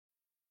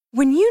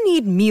When you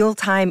need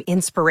mealtime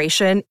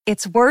inspiration,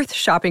 it's worth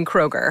shopping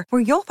Kroger,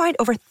 where you'll find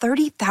over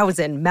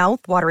 30,000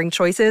 mouth-watering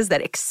choices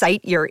that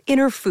excite your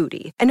inner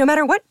foodie. And no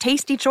matter what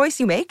tasty choice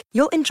you make,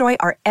 you'll enjoy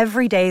our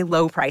everyday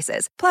low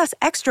prices, plus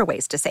extra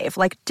ways to save,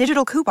 like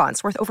digital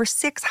coupons worth over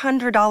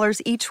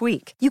 $600 each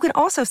week. You can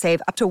also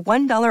save up to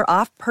 $1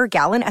 off per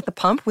gallon at the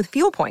pump with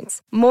fuel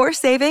points. More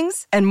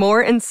savings and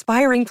more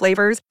inspiring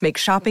flavors make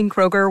shopping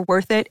Kroger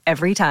worth it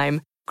every time.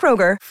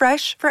 Kroger,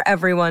 fresh for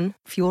everyone.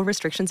 Fuel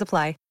restrictions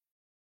apply.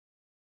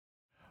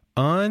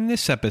 On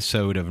this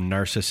episode of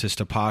Narcissist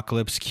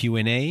Apocalypse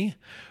Q&A,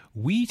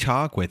 we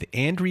talk with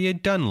Andrea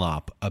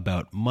Dunlop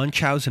about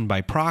Munchausen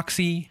by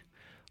proxy,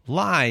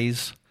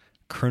 lies,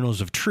 kernels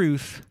of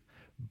truth,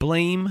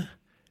 blame,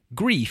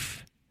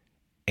 grief,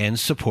 and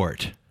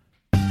support.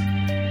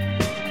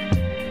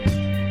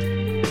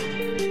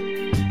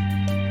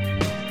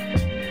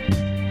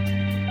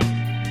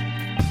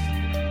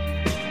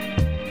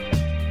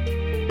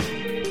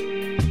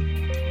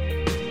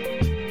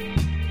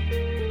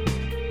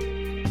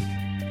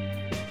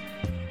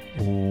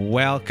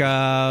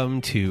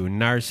 Welcome to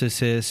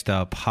Narcissist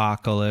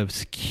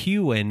Apocalypse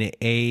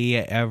Q&A,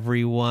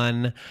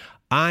 everyone.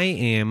 I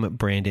am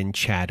Brandon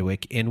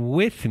Chadwick, and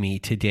with me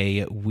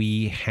today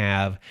we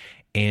have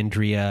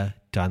Andrea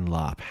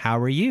Dunlop. How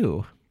are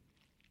you?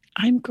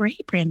 I'm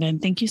great, Brandon.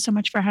 Thank you so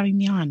much for having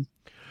me on.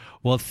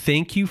 Well,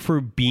 thank you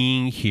for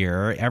being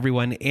here,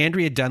 everyone.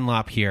 Andrea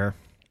Dunlop here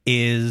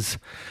is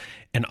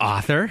an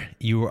author.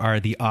 You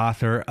are the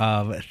author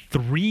of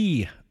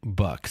 3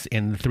 books,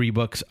 and the 3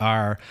 books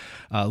are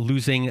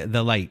Losing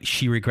the Light,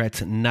 She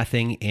Regrets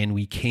Nothing, and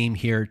We Came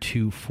Here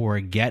to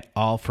Forget,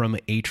 all from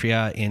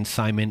Atria and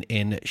Simon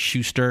and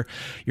Schuster.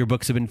 Your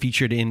books have been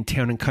featured in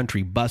Town and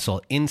Country,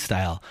 Bustle,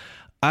 InStyle,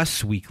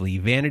 Us Weekly,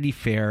 Vanity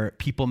Fair,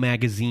 People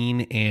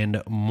Magazine,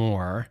 and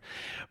more.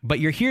 But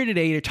you're here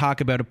today to talk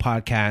about a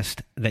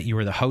podcast that you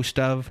are the host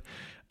of.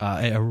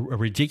 A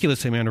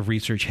ridiculous amount of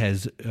research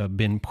has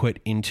been put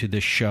into the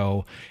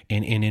show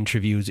and in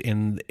interviews,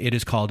 and it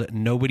is called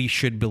Nobody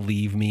Should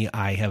Believe Me.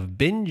 I have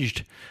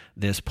binged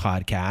this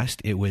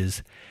podcast. It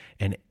was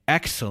an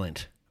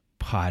excellent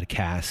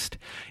podcast,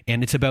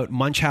 and it's about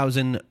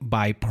Munchausen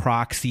by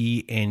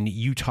proxy, and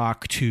you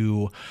talk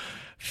to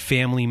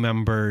family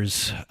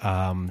members,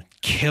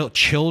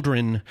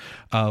 children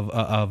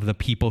of the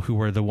people who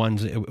were the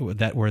ones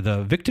that were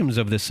the victims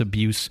of this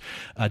abuse,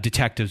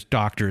 detectives,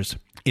 doctors.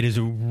 It is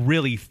a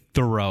really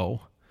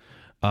thorough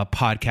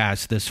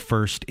podcast, this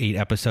first 8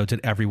 episodes, that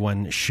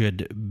everyone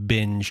should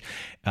binge.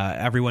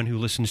 Everyone who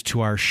listens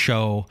to our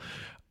show,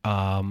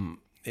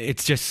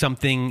 it's just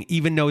something,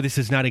 even though this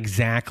is not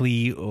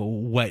exactly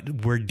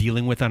what we're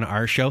dealing with on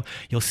our show,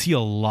 you'll see a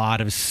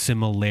lot of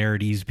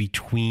similarities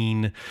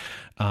between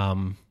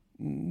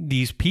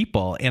these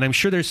people. And I'm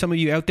sure there's some of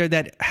you out there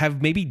that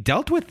have maybe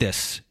dealt with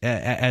this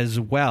as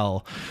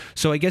well.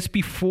 So I guess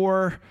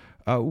before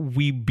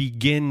we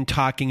begin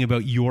talking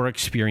about your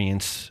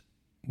experience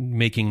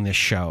making this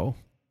show,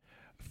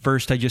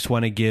 first, I just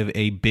want to give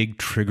a big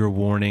trigger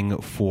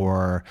warning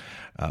for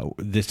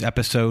this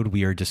episode.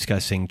 We are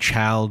discussing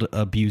child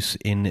abuse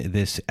in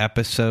this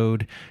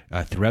episode,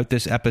 throughout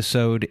this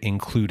episode,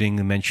 including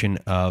the mention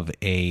of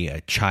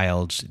a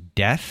child's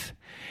death.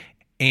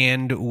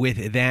 And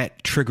with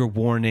that trigger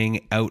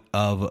warning out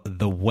of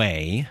the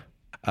way,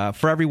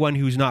 for everyone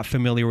who's not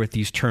familiar with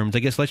these terms, I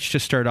guess let's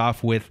just start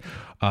off with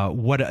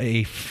what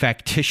a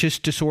factitious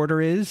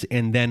disorder is,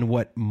 and then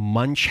what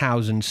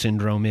Munchausen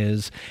syndrome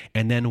is,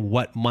 and then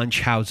what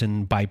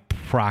Munchausen by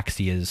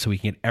proxy is, so we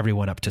can get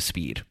everyone up to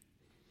speed.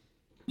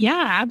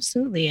 Yeah,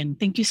 absolutely. And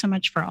thank you so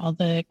much for all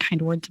the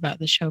kind words about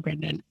the show,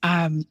 Brandon.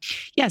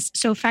 Yes,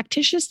 so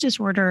factitious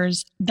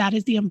disorders, that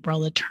is the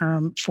umbrella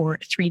term for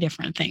 3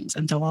 different things.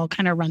 And so I'll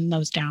kind of run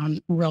those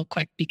down real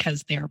quick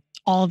because they're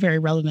all very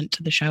relevant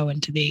to the show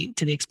and to the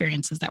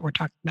experiences that we're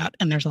talking about.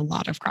 And there's a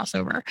lot of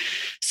crossover.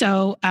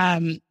 So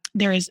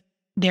there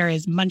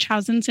is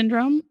Munchausen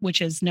syndrome, which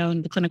is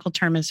known, the clinical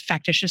term is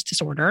factitious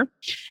disorder.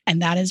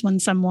 And that is when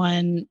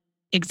someone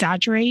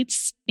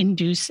exaggerates,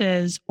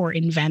 induces, or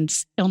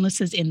invents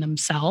illnesses in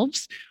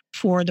themselves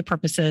for the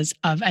purposes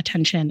of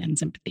attention and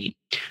sympathy.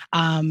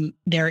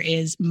 There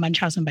is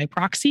Munchausen by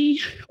proxy,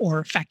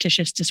 or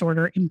factitious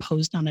disorder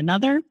imposed on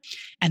another.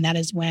 And that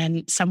is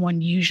when someone,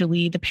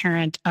 usually the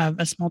parent of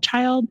a small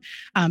child,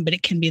 but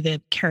it can be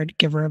the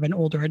caregiver of an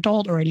older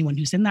adult or anyone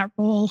who's in that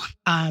role,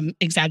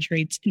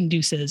 exaggerates,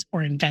 induces,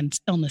 or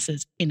invents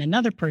illnesses in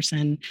another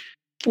person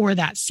for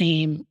that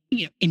same,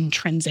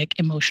 intrinsic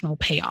emotional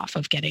payoff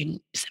of getting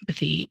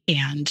sympathy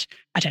and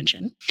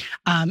attention.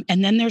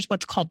 And then there's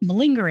what's called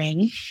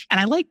malingering. And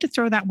I like to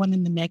throw that one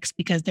in the mix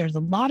because there's a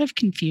lot of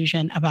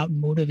confusion about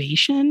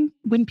motivation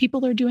when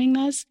people are doing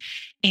this.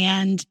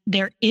 And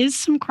there is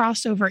some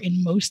crossover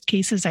in most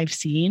cases I've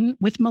seen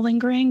with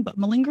malingering, but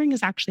malingering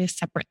is actually a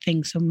separate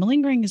thing. So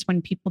malingering is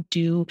when people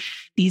do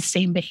these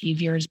same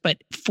behaviors, but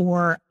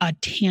for a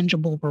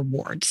tangible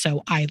reward.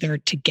 So either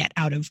to get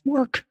out of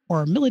work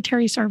or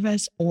military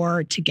service,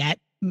 or to get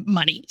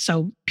money.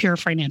 So pure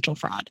financial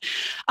fraud.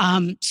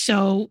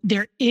 So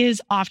there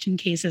is often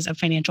cases of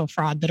financial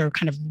fraud that are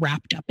kind of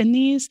wrapped up in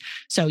these.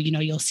 So,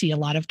 you'll see a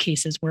lot of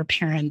cases where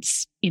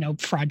parents,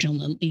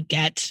 fraudulently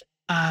get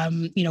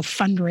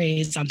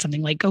fundraise on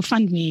something like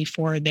GoFundMe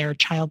for their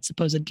child's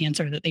supposed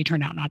cancer that they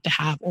turn out not to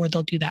have, or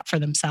they'll do that for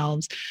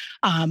themselves.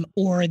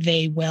 Or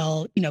they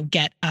will,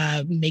 get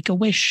a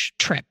Make-A-Wish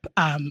trip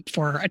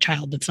for a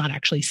child that's not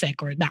actually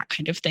sick, or that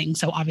kind of thing.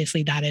 So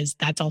obviously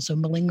that's also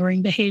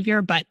malingering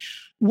behavior. But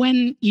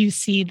when you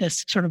see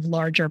this sort of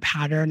larger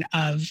pattern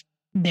of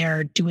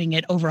they're doing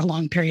it over a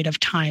long period of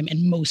time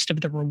and most of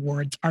the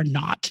rewards are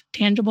not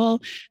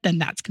tangible, then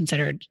that's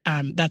considered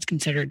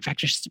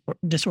factitious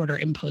disorder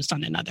imposed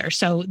on another.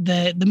 So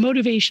the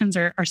motivations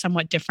are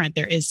somewhat different.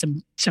 There is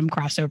some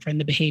crossover in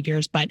the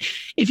behaviors, but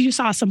if you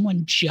saw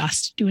someone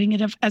just doing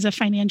it as a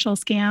financial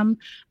scam,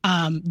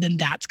 then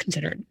that's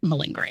considered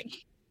malingering.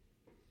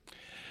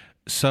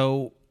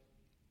 So,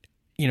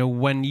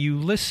 when you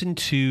listen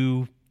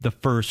to the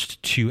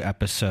first 2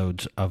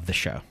 episodes of the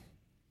show,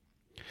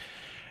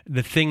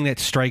 the thing that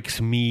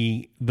strikes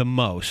me the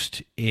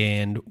most,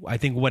 and I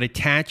think what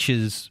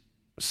attaches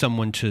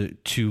someone to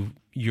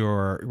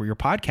your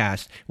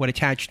podcast, what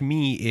attached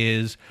me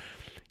is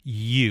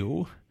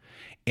you.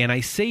 And I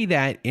say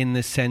that in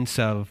the sense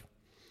of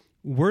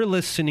we're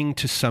listening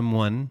to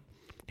someone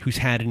who's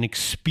had an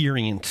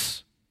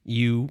experience,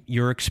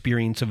 your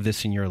experience of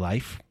this in your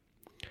life,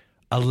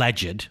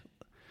 alleged,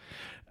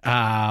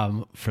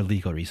 for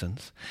legal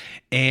reasons.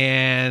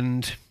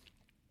 And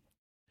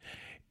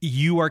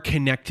you are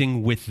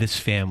connecting with this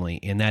family,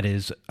 and that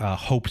is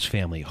Hope's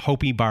family,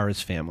 Hope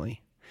Ibarra's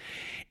family.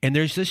 And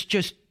there's this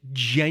just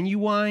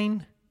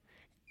genuine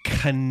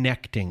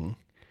connecting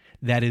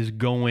that is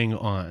going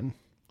on.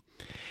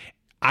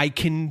 I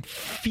can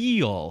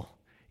feel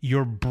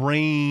your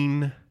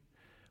brain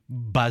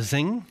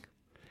buzzing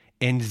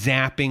and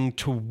zapping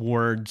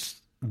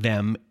towards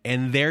them,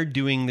 and they're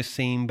doing the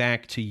same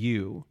back to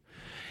you,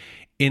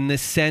 in the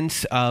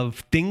sense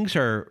of things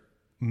are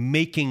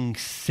making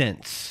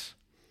sense.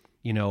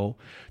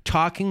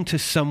 Talking to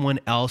someone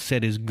else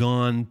that has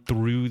gone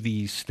through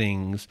these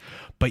things,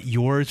 but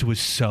yours was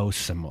so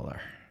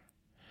similar.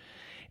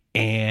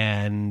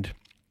 And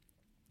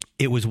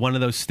it was one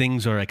of those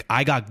things where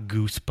I got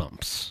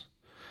goosebumps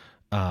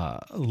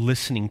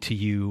listening to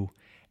you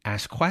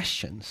ask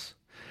questions,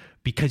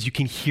 because you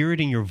can hear it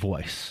in your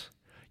voice.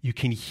 You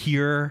can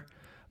hear,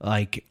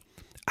 I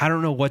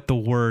don't know what the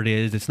word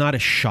is. It's not a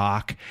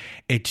shock.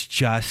 It's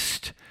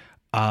just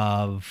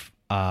of,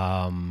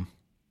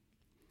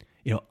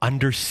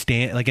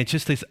 understand, it's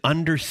just this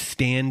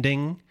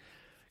understanding,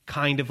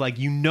 kind of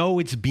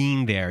it's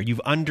being there. You've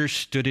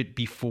understood it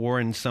before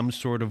in some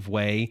sort of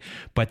way,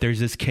 but there's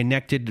this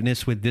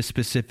connectedness with this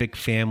specific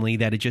family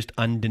that is just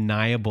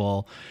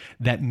undeniable,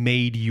 that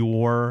made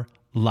your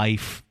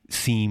life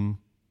seem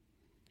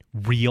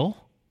real.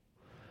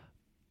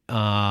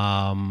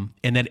 And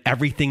that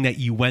everything that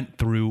you went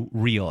through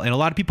real. And a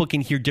lot of people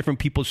can hear different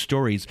people's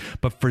stories,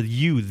 but for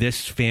you,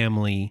 this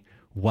family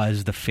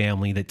was the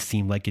family that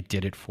seemed like it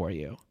did it for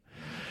you.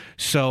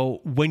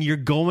 So when you're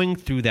going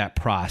through that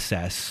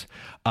process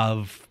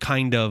of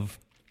kind of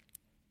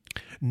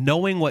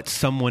knowing what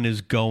someone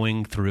is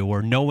going through,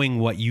 or knowing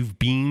what you've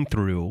been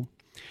through,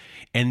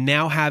 and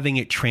now having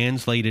it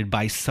translated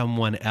by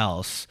someone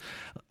else,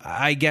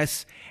 I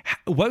guess,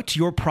 what's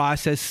your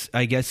process,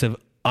 of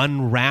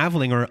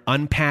unraveling or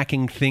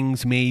unpacking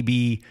things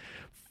maybe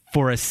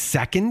for a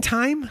second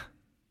time?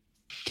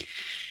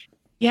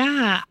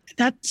 Yeah,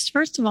 that's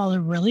first of all a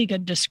really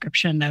good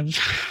description of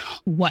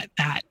what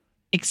that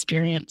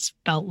experience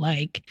felt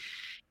like.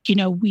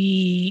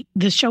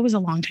 This show was a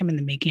long time in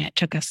the making. It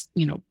took us,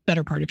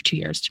 better part of 2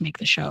 years to make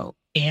the show.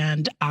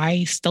 And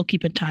I still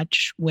keep in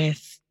touch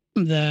with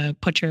the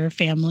Butcher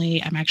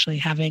family. I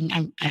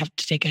have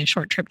to take a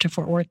short trip to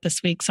Fort Worth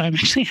this week. So I'm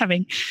actually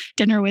having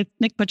dinner with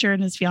Nick Butcher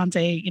and his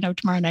fiance,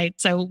 tomorrow night.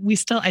 So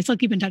I still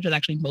keep in touch with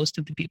actually most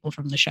of the people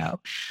from the show.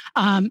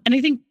 And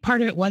I think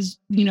part of it was,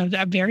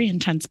 a very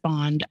intense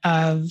bond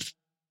of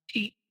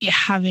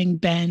having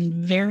been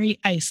very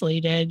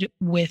isolated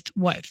with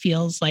what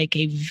feels like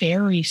a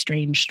very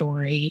strange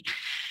story,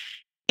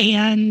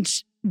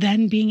 and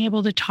then being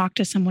able to talk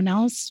to someone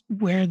else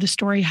where the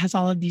story has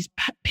all of these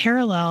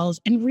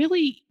parallels, and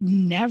really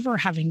never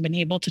having been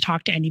able to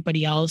talk to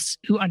anybody else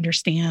who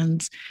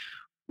understands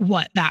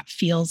what that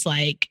feels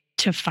like,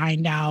 to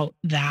find out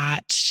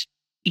that,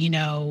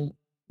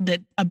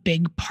 that a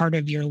big part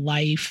of your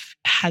life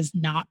has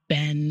not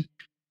been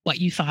what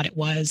you thought it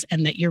was,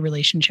 and that your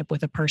relationship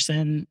with a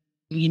person,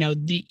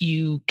 that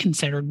you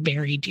considered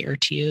very dear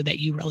to you, that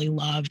you really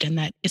loved. And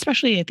that,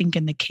 especially I think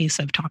in the case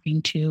of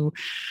talking to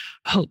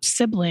Hope's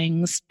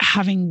siblings,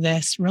 having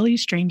this really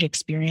strange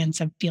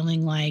experience of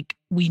feeling like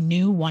we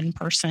knew one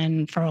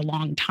person for a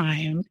long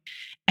time,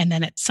 and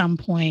then at some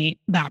point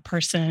that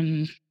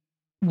person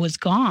was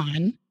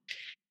gone,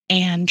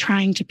 and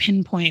trying to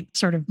pinpoint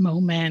sort of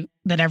moment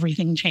that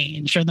everything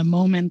changed, or the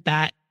moment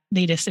that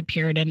they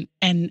disappeared.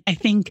 And I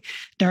think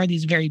there are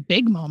these very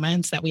big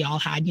moments that we all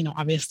had.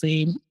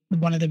 Obviously,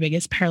 one of the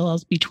biggest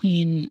parallels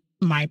between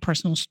my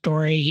personal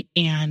story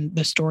and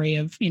the story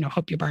of,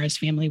 Hope Ybarra's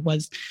family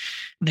was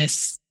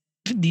these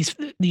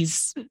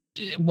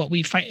what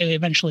we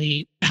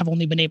eventually have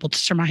only been able to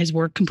surmise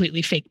were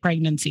completely fake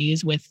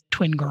pregnancies with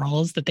twin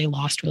girls that they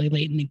lost really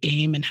late in the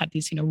game, and had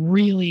these,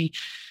 really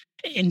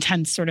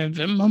intense sort of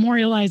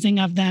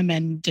memorializing of them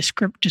and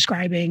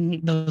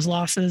describing those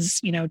losses,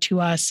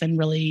 to us, and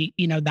really,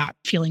 that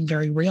feeling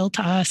very real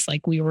to us.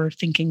 Like we were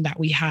thinking that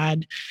we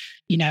had,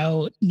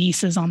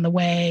 nieces on the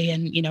way.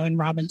 And, in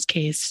Robin's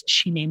case,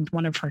 she named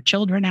one of her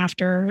children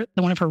after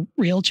one of her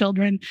real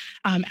children,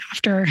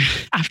 after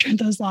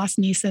those lost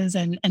nieces,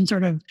 and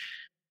sort of,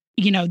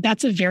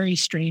 that's a very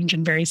strange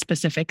and very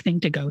specific thing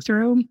to go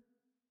through.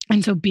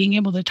 And so being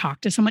able to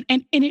talk to someone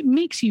and it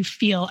makes you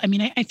feel,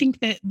 I think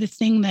that the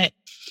thing that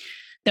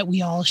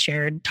we all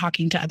shared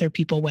talking to other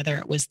people, whether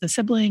it was the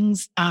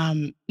siblings,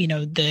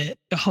 the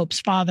Hope's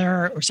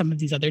father, or some of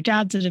these other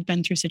dads that have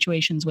been through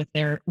situations with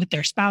their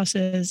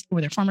spouses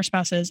or their former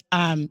spouses,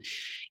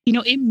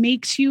 it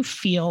makes you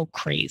feel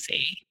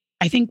crazy.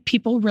 I think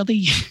people really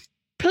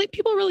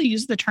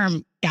use the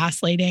term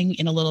gaslighting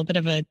in a little bit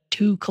of a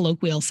too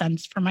colloquial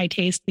sense for my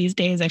taste these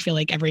days. I feel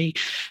like every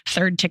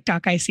third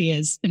TikTok I see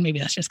is, and maybe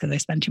that's just because I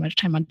spend too much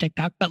time on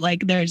TikTok, but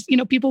like there's,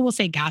 people will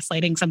say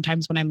gaslighting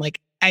sometimes when I'm like,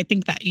 I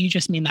think that you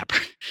just mean that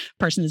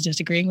person is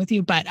disagreeing with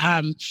you. But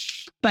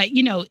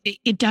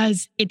it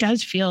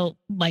does feel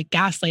like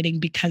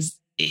gaslighting because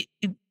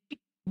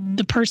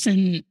the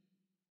person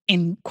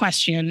in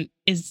question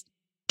is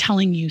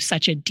telling you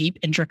such a deep,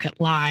 intricate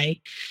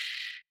lie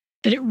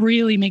that it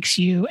really makes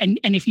you, and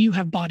if you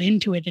have bought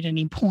into it at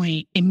any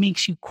point, it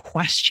makes you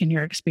question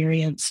your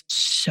experience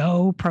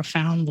so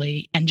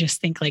profoundly and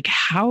just think like,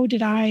 how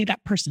did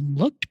that person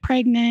looked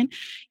pregnant?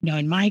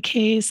 In my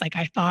case, like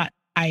I thought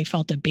I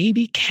felt a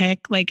baby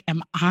kick, like,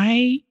 am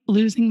I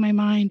losing my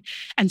mind?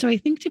 And so I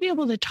think to be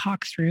able to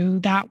talk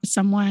through that with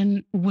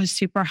someone was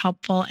super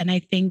helpful. And I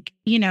think,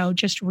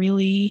 just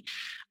really,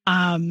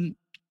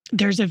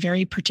 there's a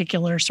very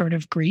particular sort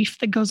of grief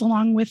that goes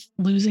along with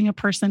losing a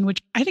person,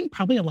 which I think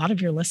probably a lot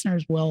of your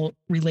listeners will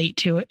relate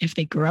to if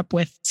they grew up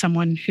with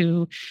someone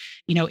who,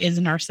 is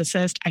a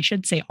narcissist. I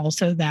should say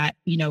also that,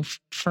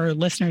 for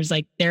listeners,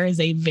 like there is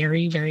a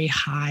very, very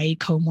high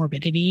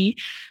comorbidity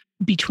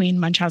between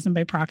Munchausen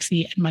by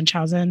proxy and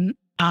Munchausen,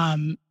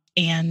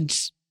 and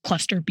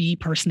cluster B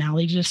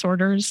personality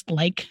disorders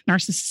like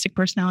narcissistic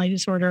personality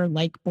disorder,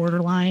 like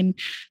borderline.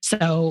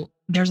 So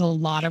there's a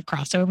lot of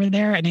crossover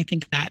there. And I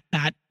think that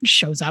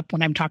shows up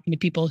when I'm talking to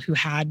people who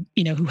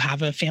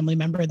have a family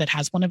member that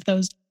has one of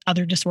those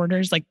other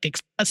disorders. Like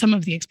some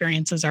of the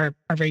experiences are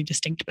very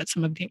distinct, but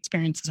some of the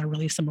experiences are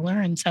really similar.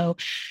 And so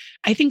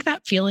I think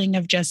that feeling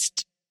of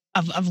just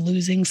of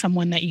losing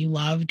someone that you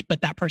loved, but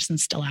that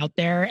person's still out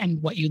there,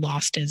 and what you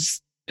lost is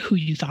who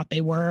you thought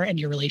they were and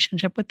your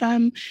relationship with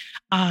them.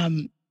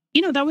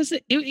 It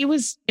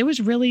was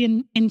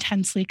really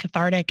intensely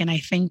cathartic. And I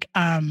think,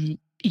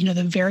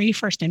 the very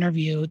first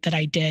interview that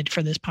I did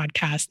for this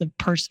podcast, the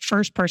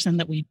first person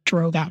that we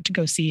drove out to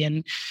go see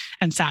and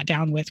sat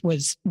down with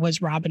was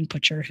Robin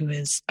Butcher, who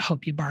is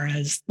Hope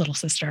Ybarra's little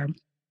sister.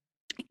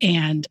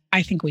 And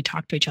I think we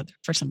talked to each other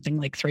for something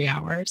like 3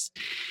 hours.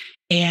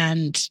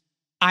 And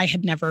I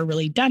had never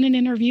really done an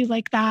interview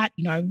like that.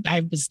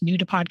 I was new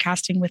to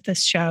podcasting with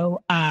this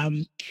show.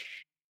 And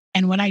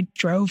when I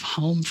drove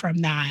home from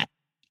that,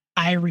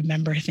 I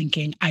remember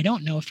thinking, I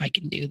don't know if I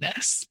can do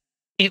this.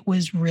 It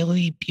was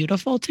really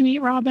beautiful to meet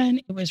Robin.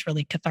 It was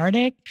really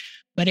cathartic,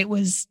 but it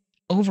was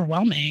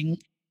overwhelming.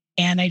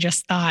 And I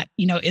just thought,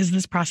 is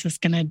this process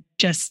going to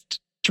just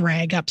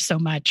drag up so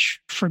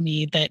much for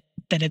me that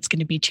it's going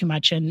to be too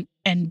much? And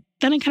then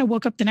I kind of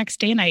woke up the next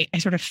day and I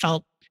sort of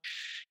felt,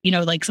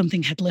 like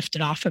something had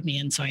lifted off of me.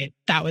 And so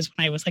that was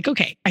when I was like,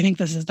 okay, I think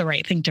this is the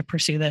right thing to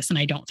pursue this. And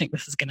I don't think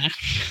this is going to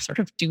sort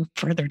of do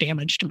further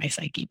damage to my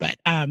psyche. But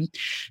yeah,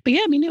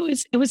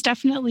 it was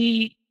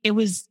definitely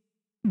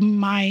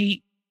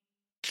my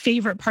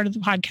favorite part of the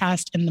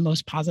podcast, and the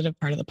most positive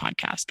part of the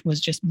podcast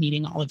was just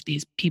meeting all of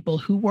these people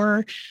who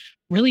were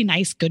really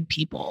nice, good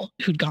people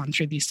who'd gone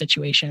through these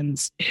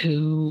situations,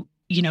 who,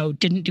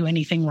 didn't do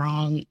anything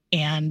wrong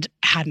and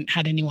hadn't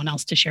had anyone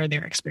else to share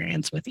their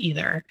experience with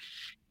either.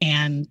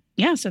 And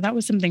yeah, so that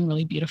was something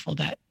really beautiful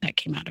that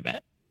came out of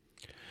it.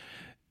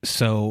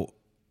 So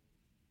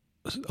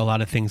a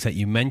lot of things that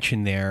you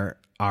mentioned there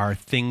are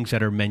things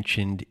that are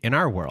mentioned in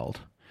our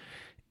world.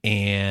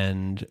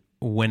 And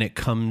when it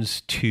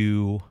comes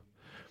to,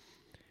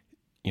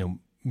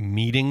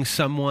 meeting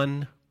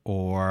someone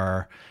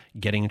or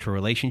getting into a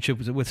relationship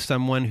with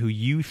someone who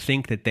you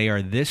think that they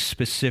are this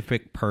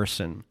specific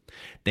person,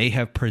 they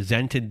have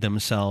presented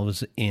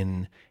themselves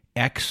in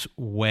X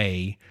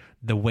way,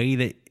 the way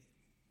that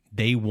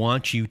they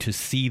want you to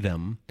see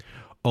them,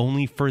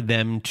 only for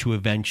them to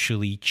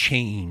eventually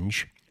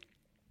change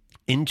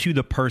into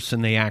the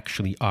person they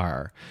actually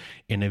are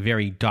in a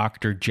very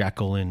Dr.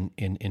 Jekyll and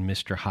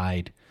Mr.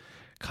 Hyde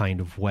kind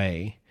of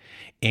way.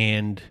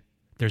 And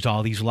there's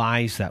all these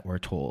lies that we're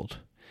told,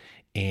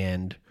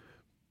 and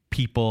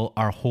people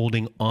are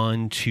holding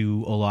on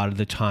to, a lot of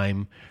the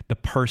time, the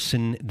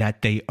person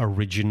that they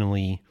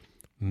originally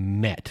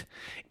met.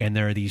 And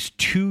there are these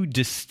two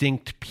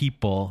distinct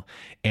people,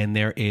 and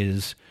there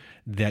is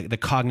the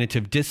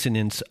cognitive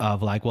dissonance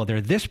of like, well, they're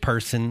this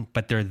person,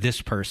 but they're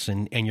this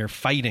person, and you're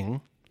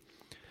fighting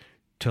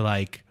to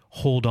like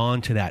hold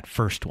on to that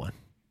first one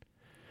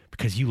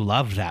because you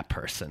love that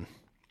person.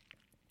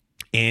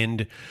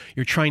 And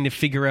you're trying to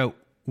figure out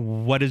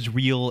what is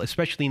real,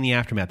 especially in the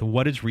aftermath,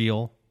 what is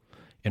real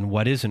and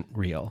what isn't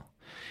real.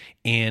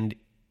 And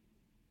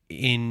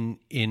in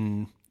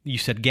you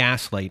said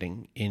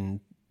gaslighting. In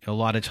a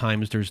lot of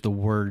times there's the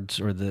words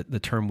or the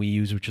term we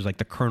use, which is like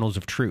the kernels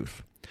of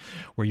truth,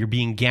 where you're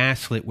being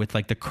gaslit with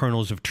like the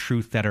kernels of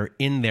truth that are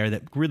in there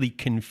that really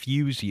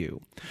confuse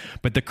you.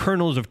 But the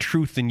kernels of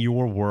truth in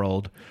your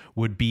world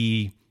would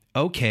be,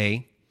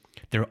 okay,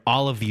 there are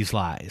all of these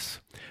lies,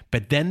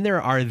 but then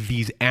there are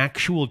these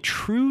actual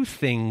true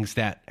things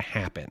that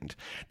happened,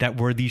 that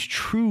were these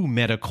true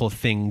medical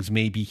things,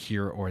 maybe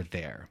here or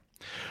there,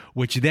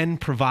 which then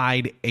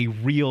provide a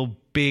real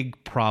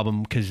big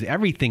problem because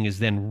everything is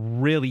then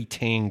really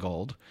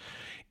tangled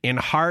and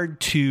hard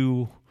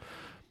to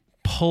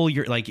pull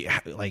your, like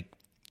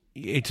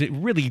it's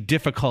really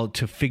difficult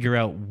to figure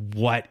out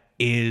what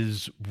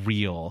is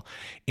real,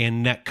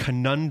 and that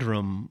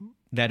conundrum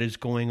that is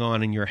going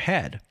on in your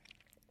head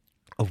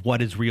of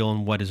what is real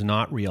and what is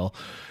not real.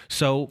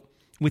 So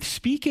with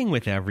speaking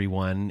with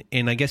everyone,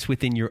 and I guess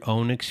within your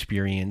own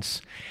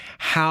experience,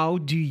 how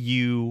do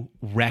you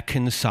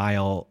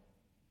reconcile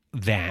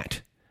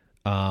that?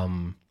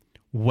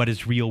 What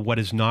is real, what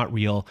is not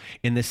real,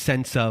 in the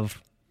sense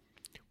of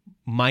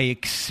my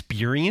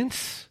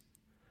experience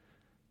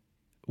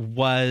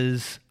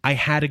was I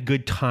had a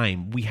good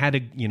time. We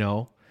had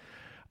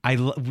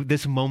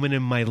this moment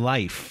in my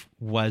life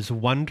was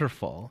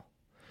wonderful.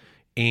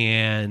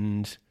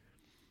 And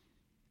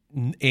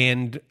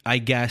I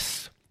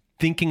guess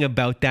thinking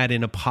about that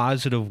in a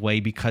positive way,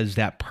 because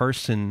that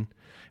person,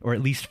 or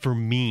at least for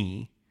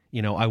me,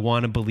 I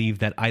want to believe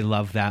that I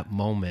love that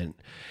moment.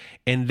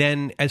 And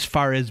then as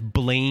far as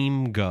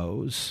blame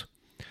goes,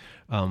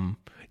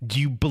 do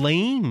you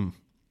blame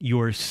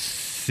your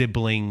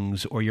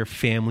siblings or your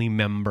family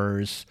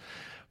members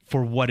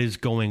for what is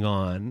going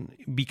on?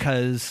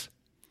 Because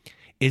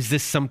is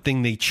this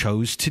something they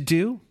chose to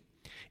do?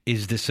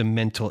 Is this a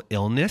mental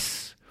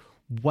illness?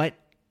 What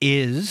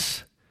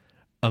is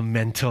a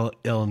mental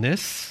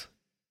illness?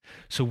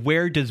 So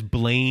where does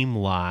blame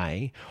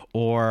lie?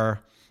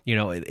 Or,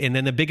 and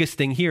then the biggest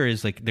thing here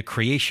is like the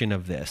creation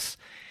of this,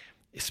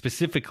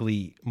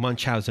 specifically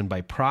Munchausen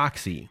by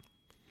proxy.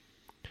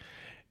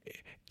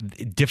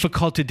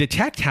 Difficult to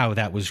detect how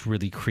that was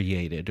really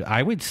created,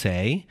 I would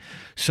say.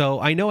 So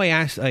I know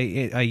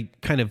I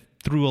kind of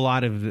threw a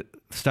lot of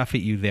stuff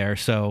at you there.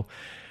 So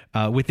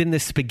within the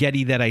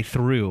spaghetti that I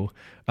threw,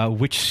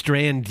 which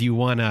strand do you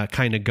want to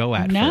kind of go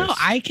at No, first?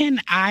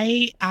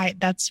 I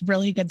that's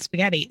really good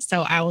spaghetti.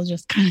 So I will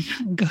just kind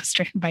of go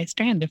strand by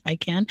strand if I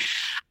can.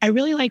 I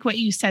really like what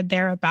you said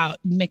there about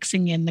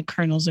mixing in the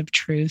kernels of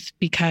truth,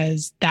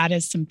 because that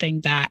is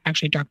something that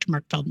actually Dr.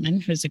 Mark Feldman,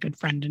 who's a good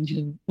friend and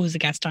who was a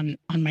guest on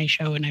my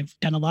show, and I've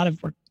done a lot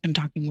of work in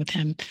talking with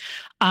him.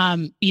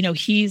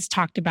 He's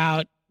talked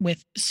about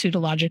with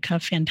pseudologica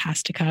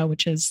fantastica,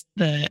 which is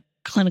the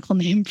clinical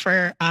name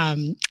for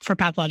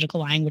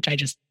pathological lying, which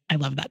I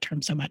love that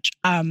term so much.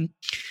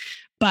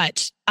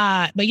 But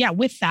yeah,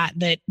 with that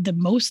the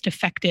most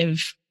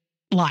effective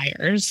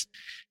liars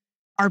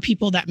are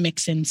people that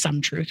mix in some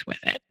truth with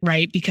it,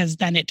 right? Because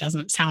then it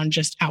doesn't sound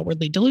just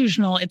outwardly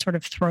delusional. It sort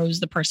of throws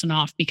the person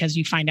off because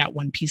you find out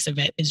one piece of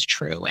it is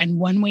true. And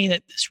one way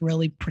that this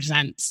really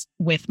presents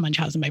with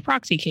Munchausen by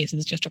proxy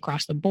cases just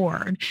across the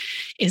board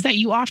is that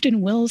you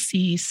often will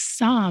see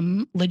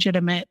some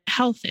legitimate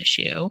health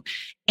issue.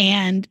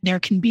 And there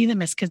can be the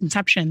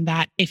misconception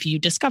that if you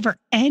discover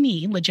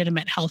any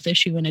legitimate health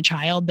issue in a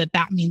child,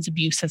 that means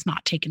abuse has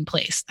not taken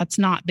place. That's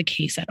not the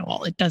case at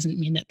all. It doesn't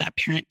mean that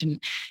parent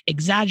didn't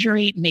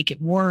exaggerate, make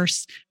it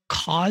worse,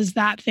 cause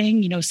that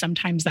thing.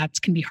 Sometimes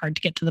that can be hard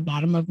to get to the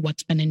bottom of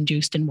what's been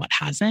induced and what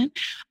hasn't.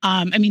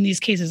 These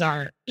cases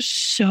are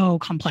so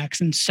complex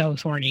and so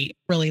thorny.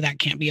 Really, that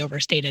can't be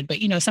overstated. But,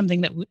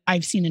 something that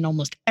I've seen in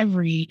almost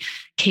every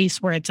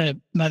case where it's a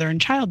mother and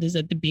child is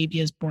that the baby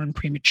is born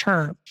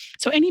premature.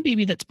 So any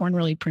baby that's born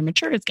really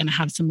premature is going to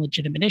have some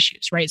legitimate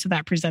issues, right? So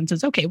that presents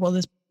as, okay,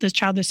 well, this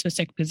child is so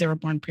sick because they were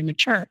born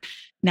premature.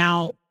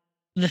 Now,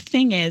 the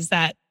thing is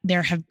that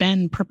there have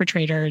been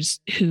perpetrators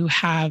who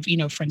have,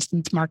 for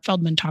instance, Mark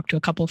Feldman talked to a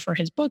couple for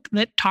his book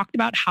that talked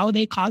about how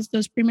they caused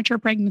those premature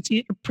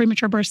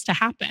births to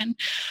happen.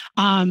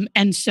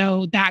 And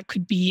so that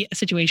could be a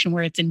situation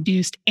where it's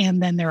induced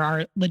and then there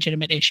are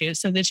legitimate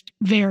issues. So that's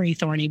very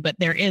thorny, but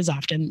there is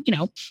often,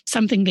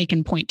 something they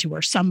can point to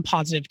or some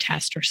positive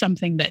test or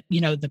something that,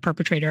 the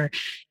perpetrator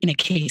in a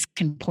case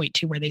can point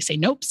to where they say,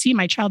 nope, see,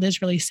 my child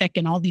is really sick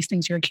and all these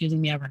things you're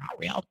accusing me of are not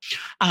real.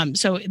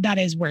 So that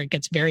is where it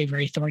gets very,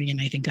 very thorny. And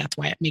I think think that's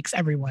why it makes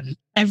everyone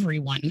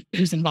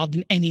who's involved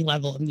in any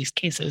level in these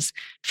cases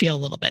feel a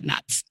little bit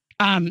nuts.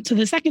 So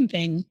the second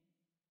thing,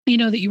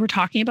 that you were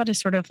talking about is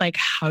sort of like,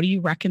 how do you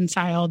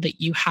reconcile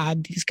that you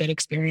had these good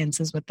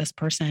experiences with this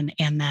person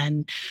and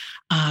then,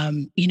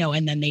 and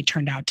then they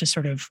turned out to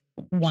sort of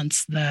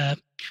once their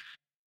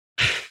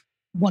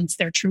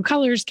true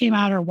colors came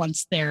out, or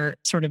once their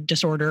sort of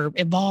disorder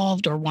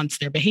evolved, or once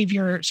their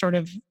behavior sort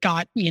of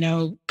got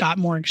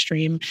more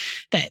extreme,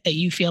 that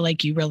you feel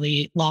like you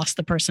really lost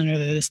the person or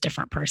they're this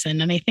different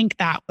person. And I think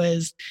that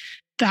was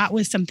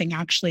something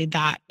actually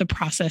that the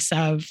process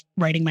of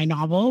writing my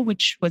novel,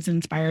 which was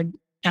inspired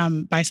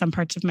by some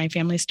parts of my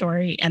family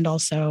story, and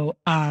also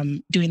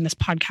doing this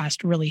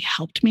podcast really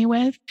helped me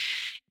with,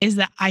 is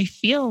that I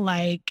feel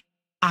like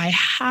I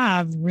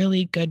have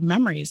really good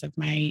memories of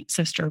my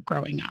sister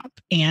growing up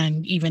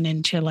and even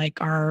into like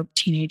our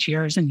teenage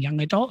years and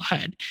young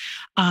adulthood.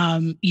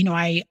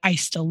 I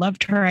still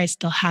loved her. I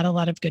still had a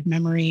lot of good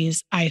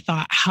memories. I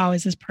thought, how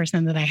is this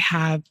person that I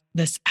have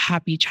this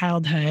happy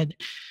childhood?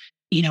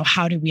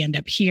 How did we end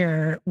up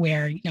here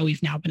where,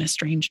 we've now been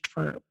estranged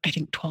for, I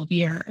think, 12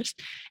 years,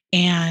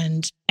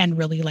 and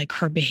really like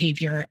her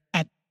behavior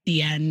at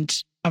the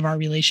end of our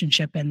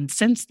relationship and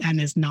since then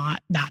is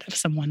not that of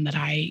someone that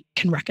I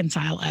can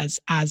reconcile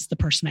as the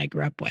person I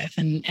grew up with.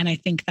 And I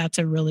think that's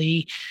a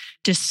really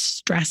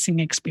distressing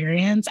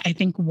experience. I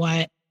think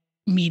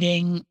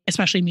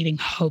especially meeting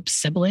Hope's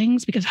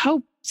siblings, because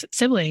Hope's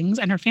siblings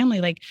and her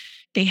family, like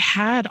they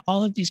had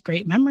all of these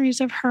great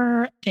memories of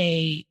her.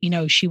 They,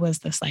 she was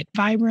this like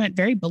vibrant,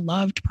 very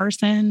beloved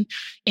person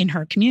in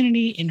her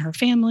community, in her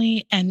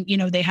family. And,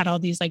 they had all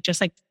these like,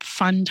 just like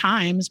fun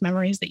times,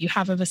 memories that you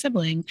have of a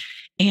sibling,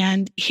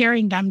 and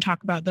hearing them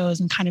talk about those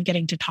and kind of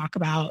getting to talk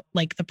about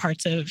like the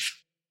parts of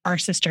our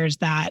sisters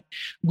that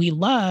we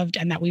loved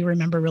and that we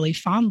remember really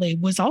fondly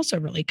was also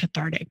really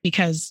cathartic,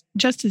 because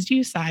just as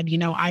you said,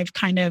 I've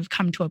kind of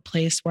come to a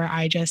place where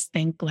I just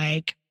think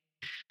like,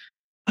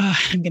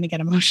 I'm going to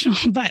get emotional,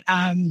 but,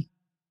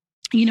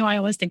 I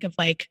always think of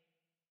like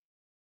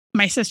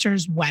my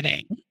sister's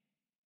wedding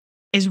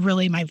is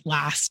really my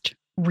last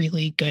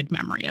really good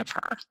memory of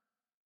her.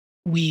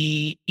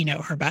 We,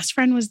 her best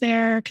friend was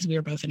there because we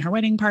were both in her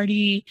wedding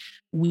party.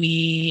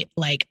 We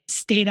like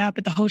stayed up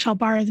at the hotel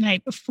bar the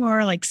night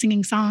before, like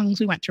singing songs.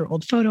 We went through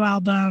old photo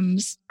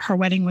albums. Her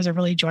wedding was a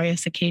really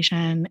joyous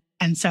occasion.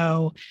 And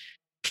so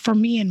for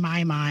me, in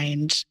my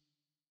mind,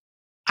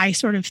 I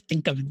sort of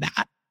think of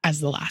that as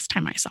the last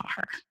time I saw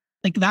her.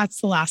 Like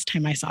that's the last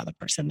time I saw the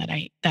person that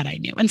I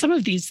knew. And some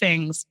of these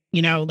things,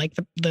 like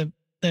the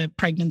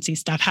pregnancy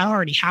stuff had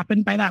already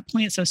happened by that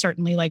point. So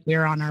certainly like we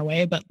were on our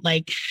way, but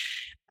like,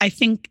 I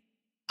think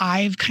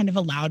I've kind of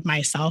allowed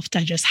myself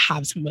to just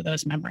have some of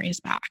those memories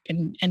back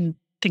and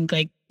think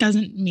like,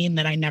 doesn't mean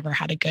that I never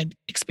had a good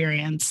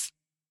experience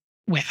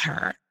with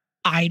her.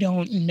 I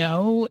don't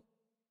know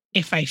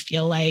if I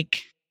feel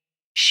like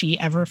she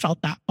ever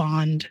felt that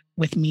bond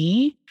with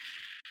me,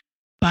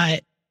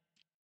 but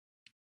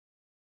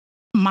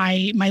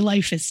my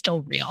life is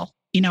still real.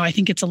 I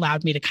think it's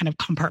allowed me to kind of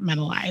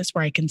compartmentalize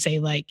where I can say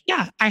like,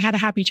 yeah, I had a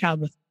happy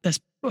childhood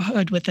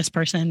with this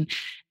person.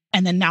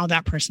 And then now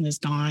that person is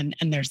gone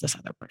and there's this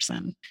other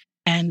person.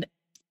 And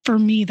for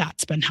me,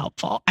 that's been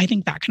helpful. I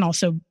think that can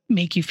also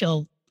make you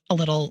feel a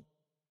little,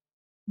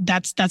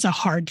 that's a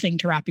hard thing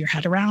to wrap your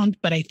head around.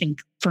 But I think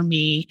for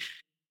me,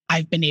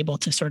 I've been able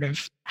to sort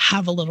of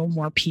have a little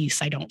more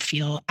peace. I don't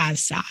feel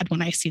as sad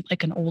when I see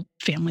like an old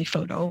family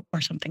photo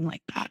or something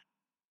like that.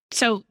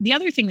 So the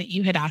other thing that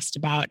you had asked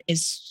about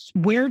is,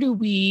 where do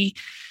we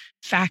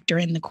factor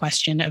in the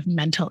question of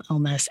mental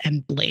illness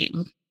and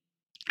blame?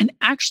 And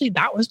actually,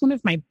 that was one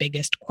of my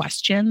biggest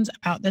questions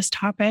about this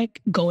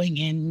topic going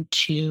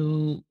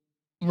into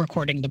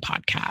recording the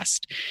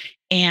podcast.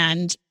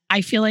 And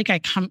I feel like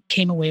I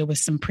came away with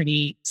some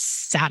pretty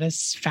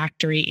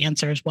satisfactory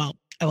answers. Well,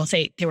 I will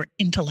say they were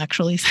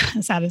intellectually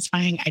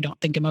satisfying. I don't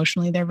think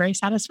emotionally they're very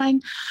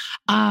satisfying.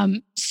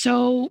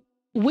 So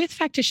with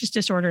factitious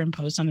disorder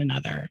imposed on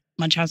another,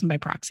 Munchausen by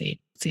proxy,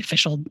 it's the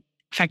official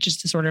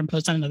factitious disorder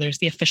imposed on another is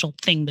the official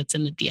thing that's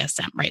in the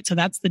DSM, right? So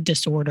that's the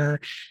disorder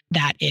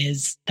that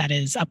is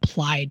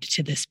applied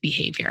to this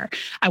behavior.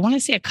 I want to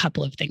say a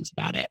couple of things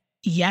about it.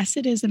 Yes,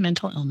 it is a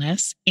mental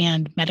illness,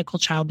 and medical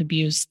child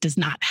abuse does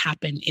not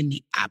happen in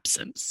the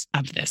absence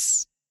of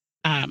this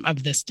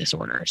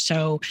disorder.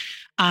 So,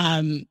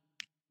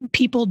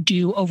 people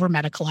do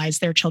over-medicalize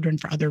their children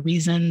for other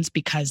reasons,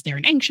 because they're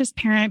an anxious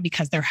parent,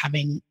 because they're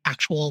having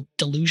actual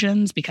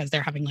delusions, because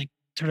they're having like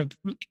sort of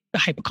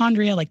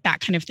hypochondria, like that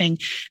kind of thing.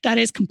 That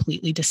is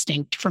completely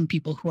distinct from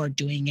people who are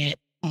doing it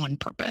on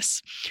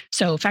purpose.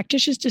 So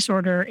factitious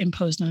disorder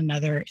imposed on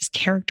another is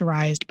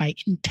characterized by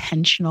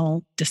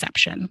intentional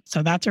deception.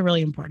 So that's a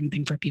really important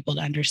thing for people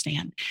to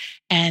understand.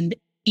 And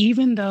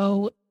even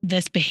though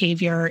this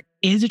behavior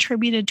is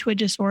attributed to a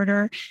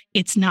disorder,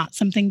 it's not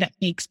something that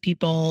makes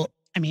people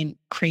I mean,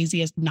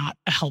 crazy is not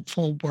a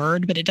helpful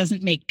word, but it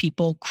doesn't make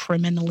people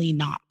criminally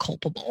not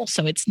culpable.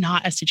 So it's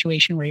not a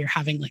situation where you're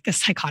having like a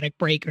psychotic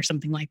break or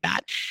something like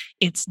that.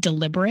 It's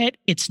deliberate,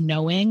 it's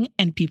knowing,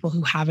 and people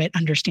who have it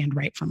understand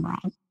right from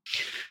wrong.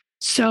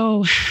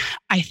 So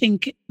I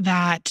think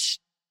that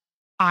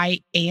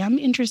I am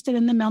interested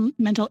in the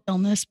mental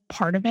illness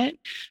part of it,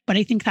 but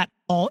I think that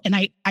and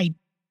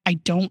I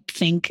don't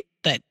think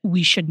that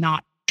we should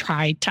not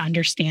try to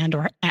understand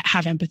or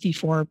have empathy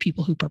for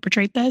people who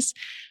perpetrate this.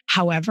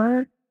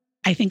 However,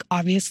 I think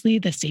obviously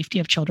the safety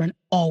of children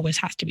always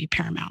has to be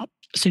paramount.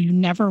 So you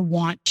never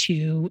want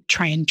to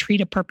try and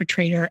treat a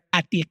perpetrator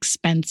at the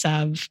expense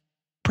of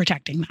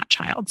protecting that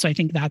child. So I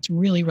think that's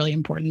really, really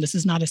important. This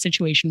is not a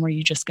situation where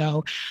you just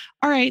go,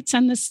 all right,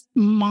 send this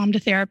mom to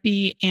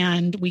therapy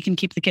and we can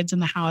keep the kids in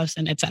the house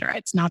and et cetera.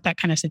 It's not that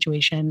kind of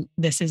situation.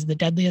 This is the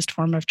deadliest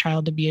form of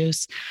child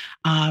abuse.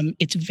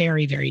 It's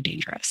very, very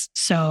dangerous.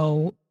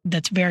 So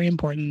that's very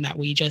important that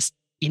we just,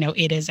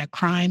 it is a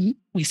crime.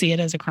 We see it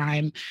as a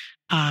crime,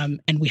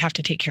 and we have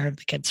to take care of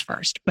the kids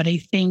first. But I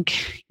think,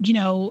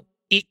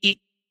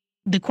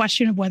 the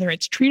question of whether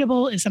it's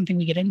treatable is something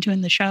we get into in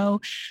the show.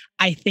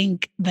 I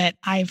think that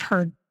I've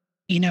heard,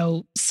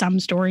 some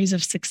stories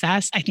of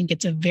success. I think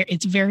it's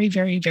very,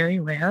 very, very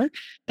rare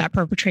that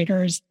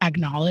perpetrators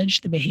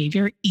acknowledge the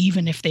behavior,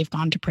 even if they've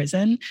gone to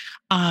prison,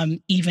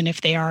 even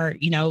if they are,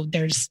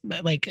 there's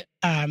like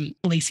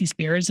Lacey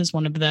Spears is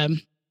one of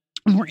the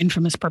more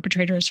infamous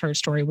perpetrators. Her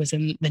story was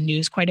in the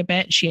news quite a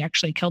bit. She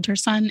actually killed her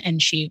son,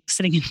 and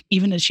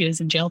even as she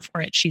was in jail for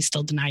it, she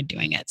still denied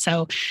doing it.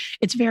 So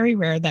it's very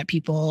rare that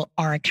people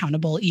are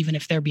accountable, even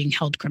if they're being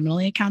held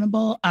criminally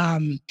accountable.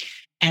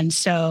 And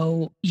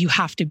so you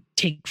have to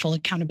take full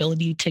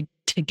accountability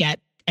to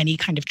get any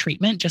kind of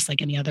treatment, just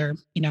like any other,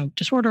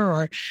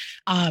 disorder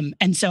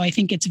and so I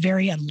think it's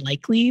very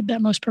unlikely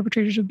that most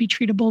perpetrators would be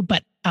treatable.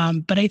 But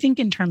I think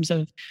in terms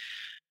of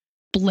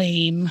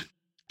blame,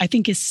 I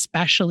think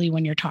especially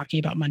when you're talking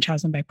about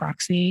Munchausen by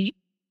proxy,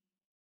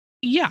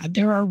 yeah,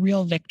 there are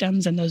real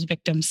victims, and those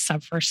victims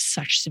suffer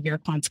such severe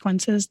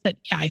consequences that,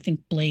 yeah, I think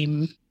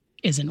blame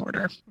is in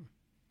order.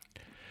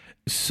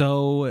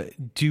 So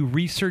do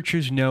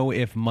researchers know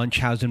if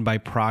Munchausen by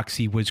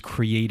proxy was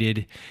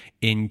created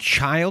in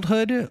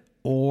childhood,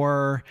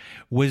 or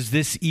was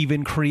this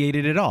even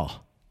created at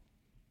all?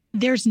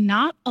 There's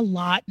not a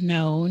lot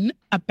known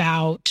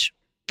about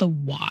the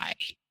why.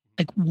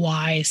 Like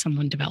why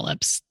someone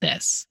develops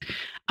this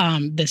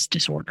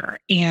disorder.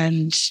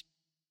 And,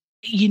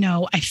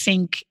 I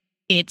think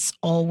it's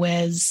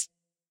always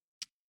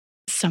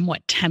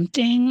somewhat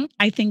tempting,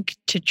 I think,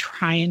 to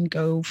try and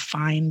go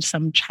find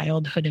some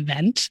childhood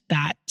event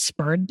that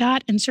spurred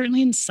that. And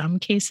certainly in some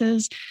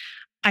cases,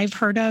 I've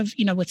heard of,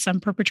 with some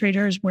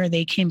perpetrators where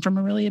they came from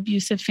a really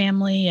abusive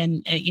family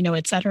and,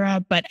 et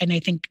cetera. And I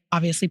think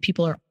obviously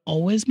people are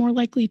always more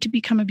likely to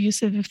become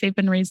abusive if they've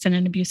been raised in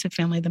an abusive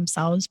family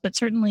themselves. But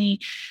certainly,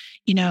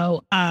 there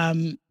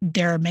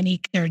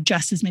are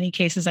just as many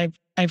cases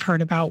I've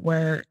heard about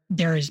where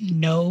there is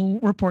no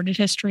reported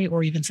history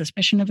or even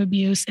suspicion of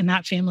abuse in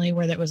that family,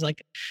 where that was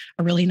like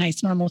a really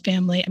nice, normal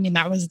family. I mean,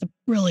 that was the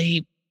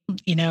really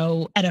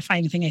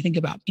edifying thing I think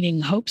about meeting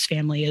Hope's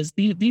family is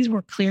these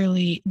were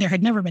clearly, there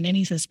had never been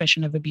any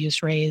suspicion of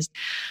abuse raised.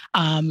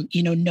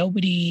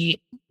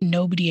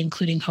 Nobody,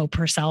 including Hope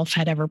herself,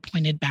 had ever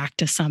pointed back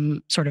to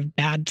some sort of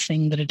bad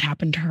thing that had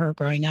happened to her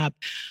growing up.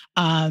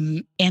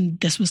 And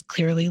this was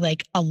clearly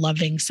like a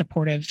loving,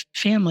 supportive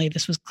family.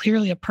 This was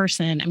clearly a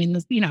person. I mean,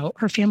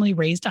 her family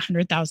raised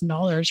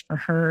 $100,000 for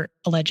her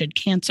alleged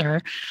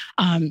cancer.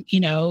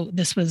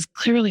 This was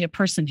clearly a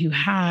person who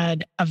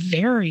had a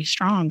very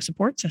strong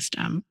support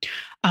system,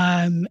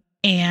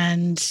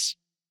 and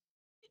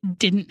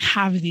didn't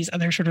have these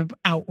other sort of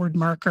outward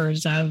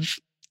markers of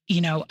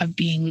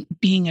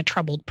being a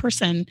troubled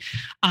person.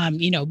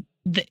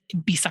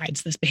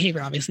 Besides this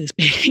behavior, obviously this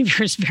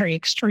behavior is very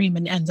extreme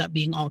and ends up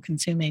being all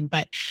consuming,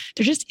 but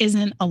there just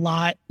isn't a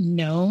lot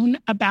known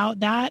about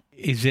that.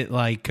 Is it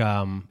like,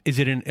 is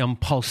it an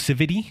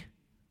impulsivity?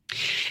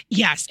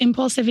 Yes,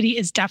 impulsivity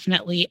is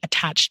definitely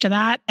attached to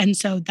that. And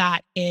so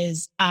that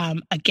is,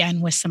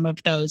 again, with some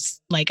of those,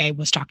 like I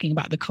was talking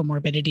about the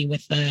comorbidity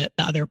with the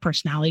other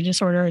personality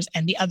disorders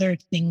and the other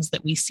things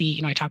that we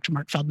see, I talked to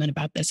Mark Feldman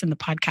about this in the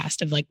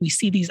podcast of like, we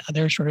see these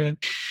other sort of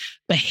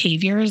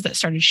behaviors that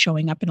started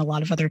showing up in a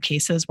lot of other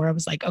cases where I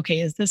was like,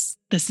 okay, is this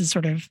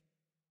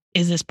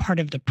part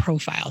of the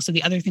profile? So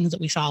the other things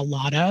that we saw a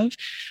lot of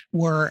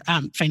were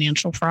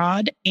financial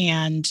fraud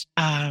and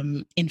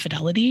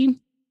infidelity.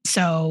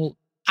 So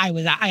I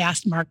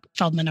asked Mark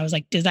Feldman, I was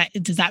like, does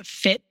that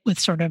fit with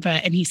sort of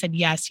and he said,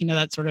 yes,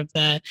 that's sort of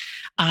it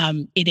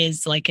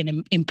is like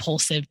an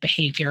impulsive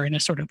behavior and a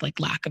sort of like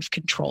lack of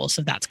control.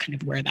 So that's kind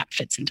of where that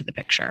fits into the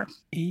picture.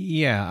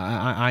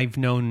 Yeah. I've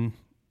known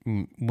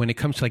when it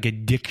comes to like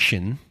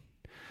addiction,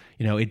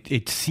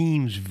 it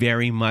seems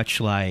very much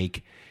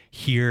like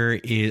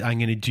I'm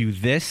going to do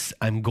this.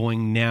 I'm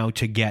going now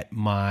to get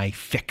my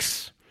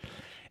fix.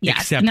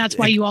 Yes. And that's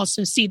why you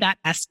also see that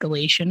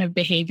escalation of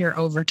behavior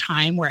over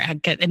time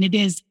and it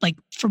is like,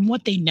 from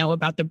what they know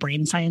about the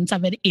brain science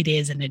of it, it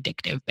is an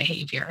addictive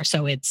behavior.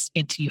 So it's,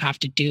 you have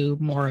to do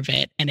more of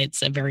it. And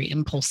it's a very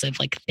impulsive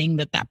like thing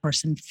that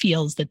person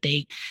feels that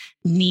they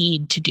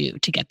need to do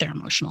to get their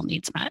emotional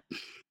needs met.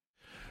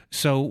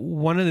 So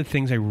one of the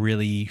things I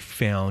really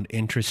found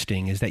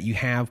interesting is that you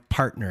have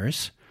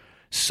partners,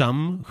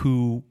 some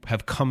who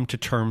have come to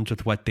terms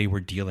with what they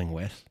were dealing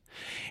with.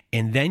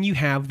 And then you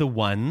have the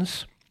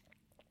ones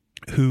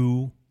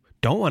who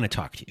don't want to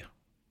talk to you.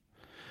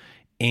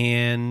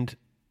 And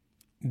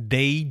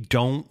they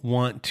don't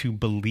want to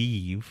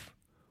believe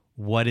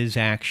what is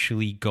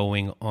actually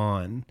going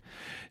on.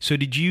 So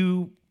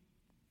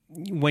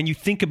when you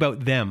think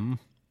about them,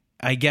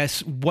 I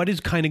guess, what is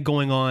kind of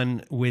going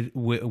on with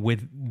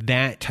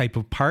that type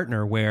of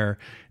partner where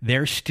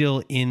they're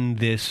still in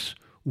this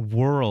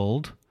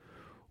world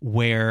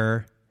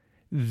where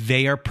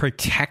they are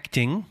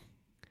protecting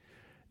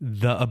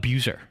the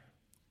abuser?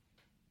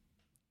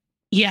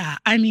 Yeah.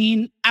 I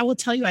mean, I will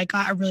tell you, I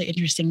got a really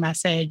interesting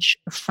message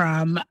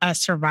from a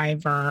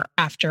survivor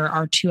after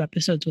our 2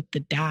 episodes with the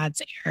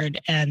dads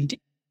aired. And,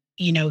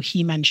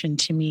 he mentioned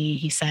to me,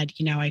 he said,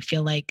 I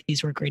feel like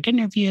these were great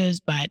interviews,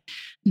 but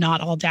not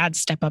all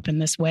dads step up in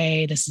this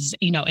way. This is,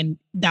 and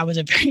that was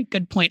a very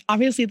good point.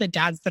 Obviously, the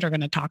dads that are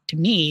going to talk to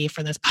me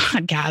for this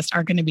podcast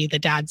are going to be the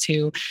dads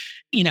who,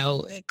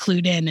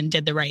 clued in and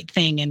did the right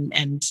thing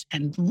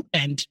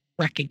and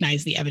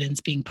recognize the evidence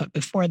being put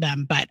before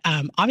them. But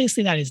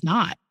obviously that is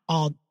not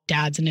all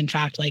dads. And in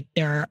fact, like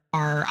there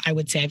are, I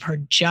would say I've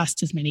heard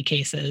just as many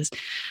cases,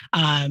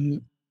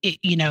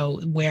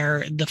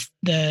 where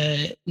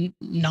the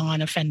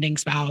non-offending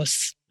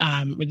spouse,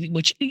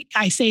 which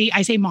I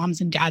say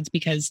moms and dads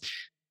because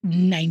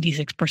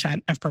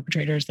 96% of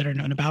perpetrators that are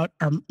known about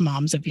are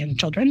moms of young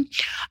children.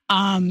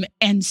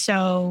 And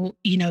so,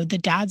 the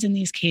dads in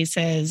these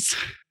cases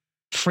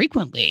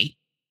frequently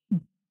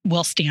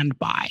will stand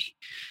by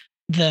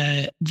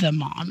the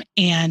mom.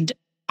 And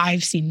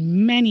I've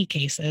seen many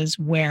cases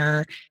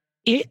where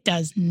it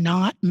does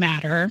not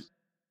matter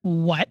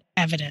what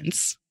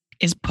evidence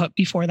is put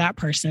before that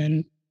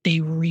person. They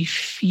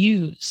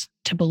refuse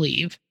to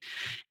believe.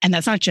 And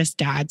that's not just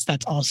dads.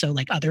 That's also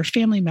like other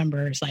family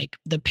members, like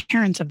the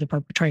parents of the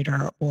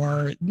perpetrator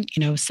or,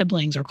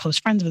 siblings or close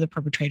friends of the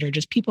perpetrator,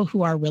 just people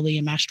who are really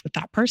enmeshed with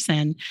that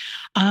person.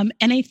 And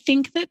I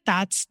think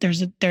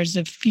there's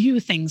a few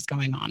things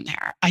going on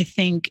there. I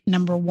think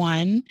number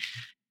one,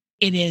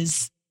 it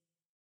is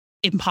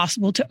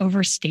impossible to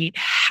overstate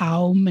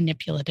how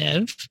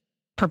manipulative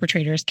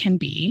perpetrators can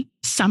be.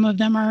 Some of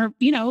them are,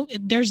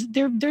 there's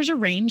a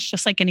range,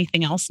 just like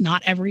anything else.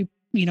 Not every,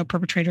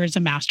 perpetrator is a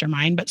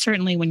mastermind, but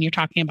certainly when you're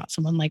talking about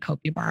someone like Hope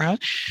Ibarra,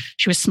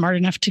 she was smart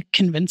enough to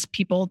convince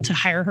people to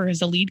hire her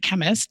as a lead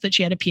chemist, that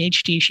she had a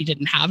PhD she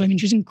didn't have. I mean,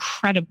 she's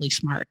incredibly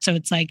smart. So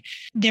it's like,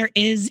 there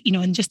is,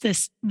 and just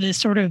this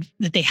sort of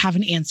that they have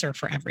an answer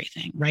for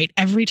everything, right?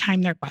 Every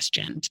time they're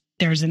questioned,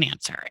 there's an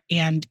answer.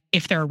 And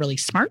if they're a really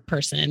smart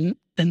person,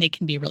 then they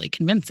can be really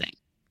convincing.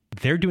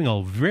 They're doing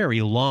a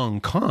very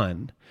long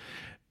con.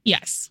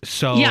 Yes.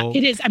 So yeah,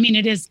 it is. I mean,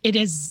 it is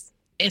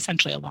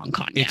essentially a long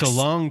con. It's a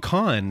long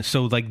con.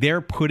 So like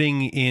they're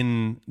putting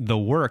in the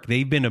work.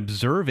 They've been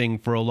observing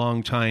for a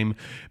long time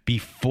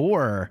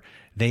before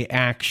they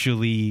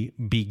actually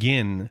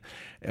begin.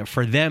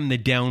 For them, the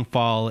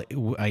downfall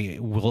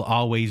will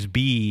always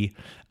be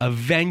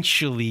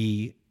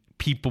eventually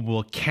people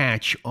will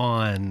catch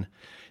on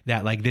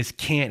that like this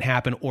can't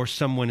happen, or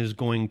someone is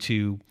going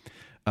to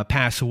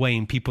pass away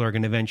and people are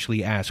going to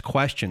eventually ask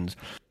questions.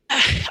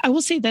 I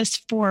will say this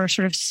for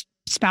sort of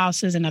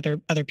spouses and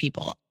other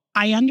people.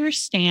 I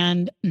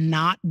understand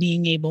not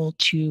being able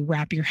to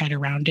wrap your head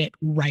around it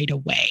right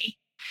away.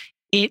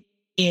 It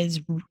is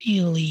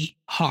really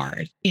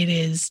hard. It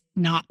is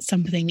not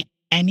something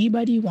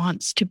anybody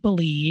wants to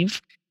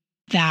believe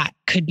that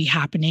could be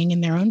happening in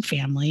their own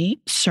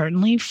family.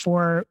 Certainly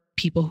for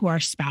people who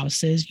are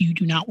spouses, you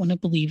do not want to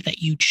believe that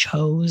you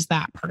chose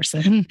that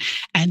person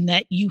and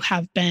that you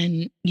have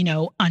been,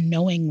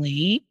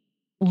 unknowingly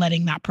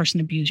letting that person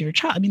abuse your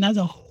child. I mean, that's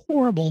a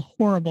horrible,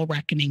 horrible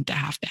reckoning to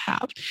have.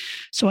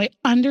 So I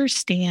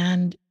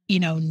understand,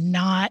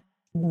 not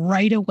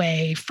right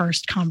away,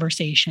 first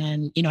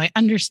conversation, I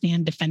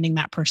understand defending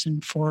that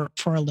person for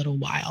a little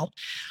while.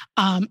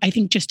 I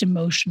think just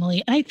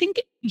emotionally, and I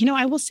think,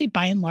 I will say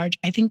by and large,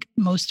 I think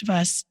most of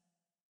us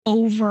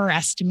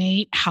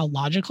overestimate how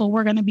logical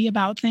we're going to be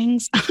about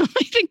things. I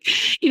think,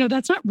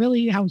 that's not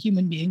really how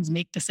human beings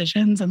make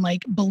decisions. And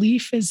like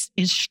belief is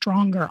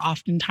stronger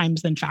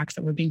oftentimes than facts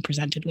that we're being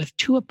presented with,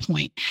 to a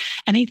point.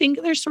 And I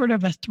think there's sort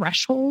of a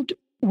threshold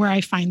where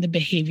I find the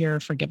behavior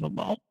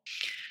forgivable.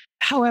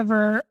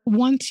 However,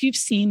 once you've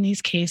seen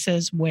these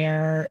cases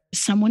where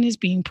someone is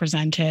being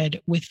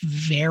presented with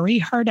very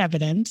hard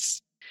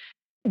evidence,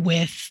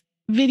 with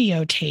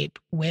videotape,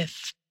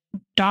 with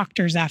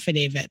doctor's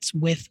affidavits,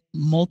 with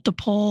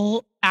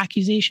multiple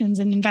accusations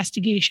and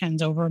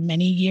investigations over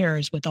many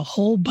years with a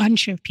whole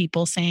bunch of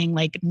people saying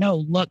like, no,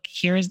 look,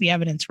 here's the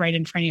evidence right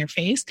in front of your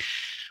face.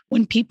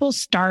 When people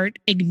start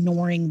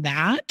ignoring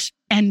that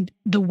and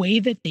the way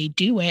that they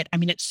do it, I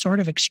mean, it's sort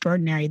of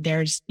extraordinary.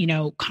 There's,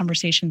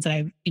 conversations that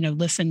I've,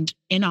 listened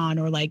in on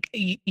or like,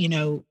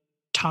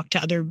 talked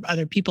to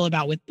other people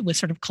about with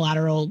sort of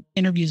collateral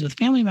interviews with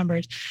family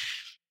members.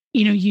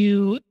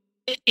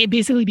 It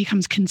basically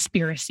becomes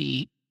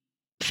conspiracy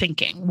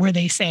thinking where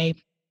they say,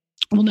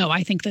 well, no,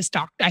 I think this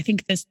doctor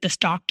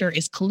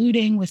is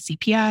colluding with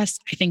CPS.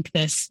 I think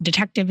this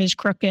detective is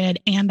crooked.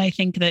 And I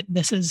think that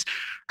this is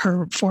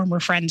her former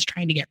friends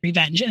trying to get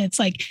revenge. And it's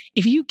like,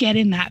 if you get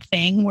in that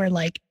thing where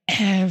like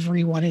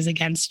everyone is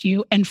against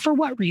you, and for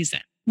what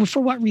reason? Well,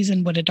 for what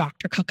reason would a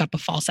doctor cook up a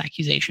false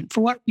accusation?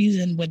 For what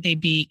reason would they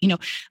be,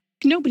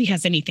 nobody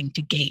has anything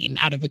to gain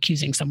out of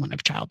accusing someone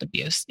of child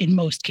abuse in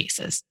most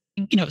cases,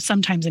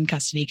 sometimes in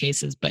custody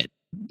cases, but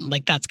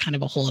like that's kind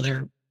of a whole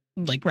other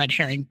like red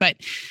herring. But,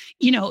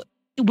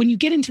 when you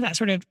get into that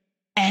sort of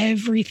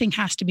everything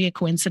has to be a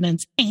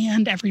coincidence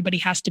and everybody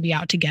has to be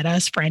out to get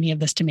us for any of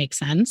this to make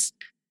sense,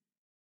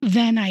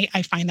 then I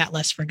find that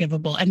less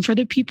forgivable. And for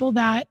the people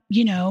that,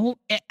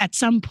 at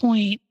some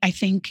point, I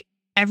think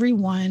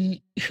everyone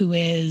who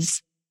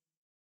is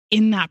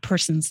in that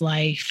person's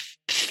life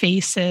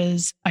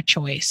faces a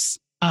choice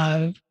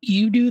of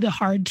you do the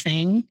hard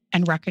thing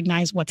and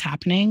recognize what's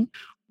happening,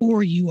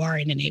 or you are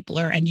an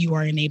enabler and you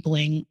are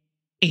enabling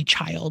a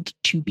child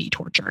to be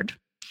tortured.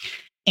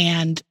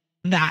 And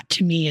that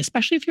to me,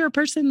 especially if you're a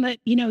person that,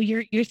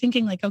 you're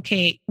thinking like,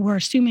 okay, we're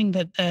assuming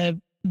that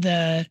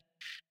the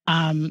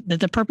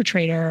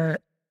perpetrator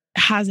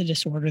has a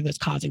disorder that's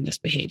causing this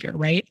behavior,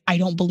 right? I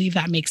don't believe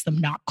that makes them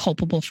not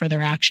culpable for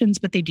their actions,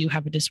 but they do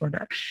have a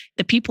disorder.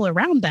 The people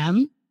around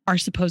them are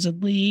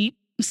supposedly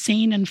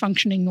sane and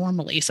functioning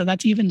normally. So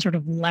that's even sort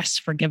of less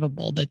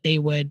forgivable that they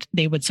would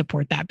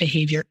support that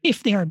behavior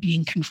if they are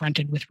being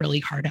confronted with really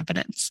hard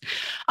evidence.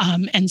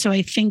 And so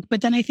I think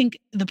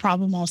the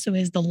problem also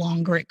is the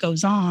longer it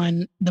goes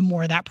on, the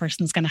more that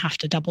person's going to have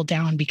to double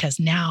down, because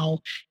now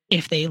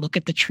if they look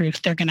at the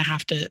truth, they're going to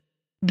have to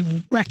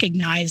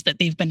recognize that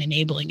they've been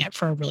enabling it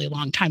for a really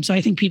long time. So I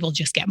think people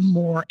just get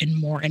more and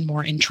more and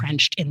more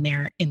entrenched in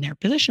their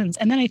positions.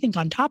 And then I think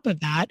on top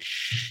of that,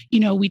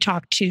 we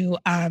talked to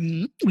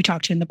in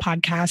the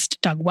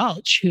podcast Doug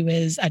Welch, who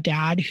is a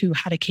dad who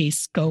had a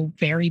case go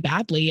very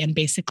badly, and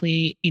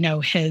basically,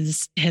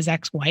 his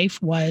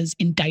ex-wife was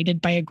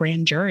indicted by a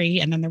grand jury,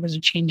 and then there was a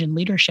change in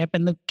leadership,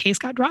 and the case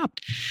got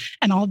dropped.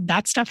 And all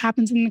that stuff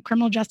happens in the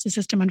criminal justice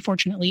system,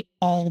 unfortunately,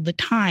 all the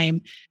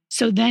time.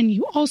 So then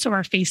you also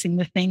are facing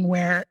the thing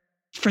where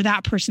for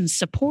that person's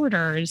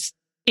supporters,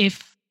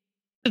 if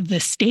the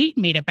state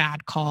made a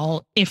bad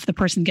call, if the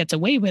person gets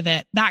away with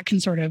it, that can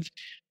sort of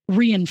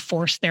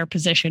reinforce their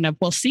position of,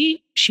 well,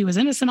 see, she was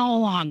innocent all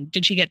along.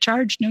 Did she get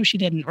charged? No, she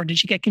didn't. Or did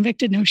she get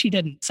convicted? No, she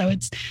didn't. So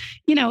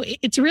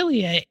it's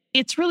really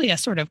a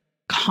sort of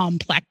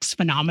complex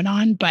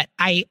phenomenon, but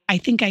I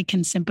think I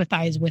can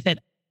sympathize with it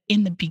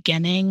in the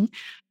beginning.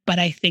 But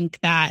I think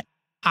that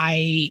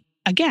I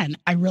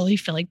really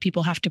feel like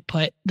people have to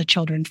put the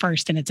children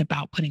first, and it's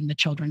about putting the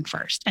children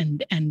first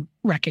and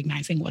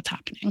recognizing what's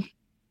happening.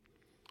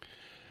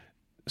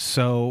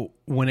 So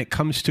when it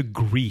comes to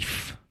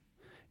grief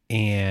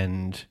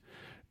and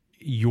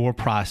your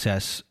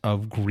process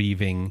of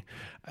grieving,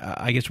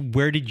 I guess,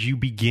 where did you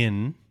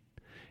begin?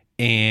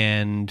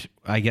 And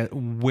I guess,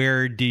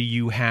 where do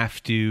you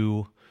have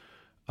to,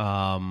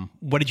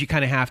 what did you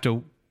kind of have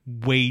to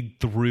wade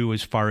through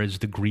as far as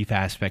the grief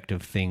aspect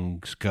of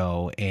things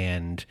go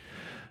and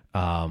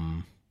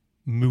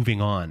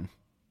moving on?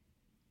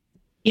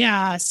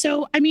 Yeah.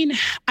 So, I mean,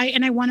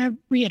 I want to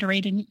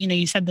reiterate, and,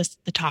 you said this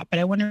at the top, but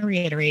I want to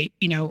reiterate,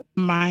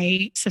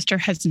 my sister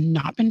has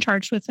not been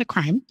charged with a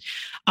crime.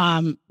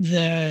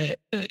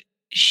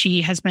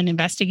 She has been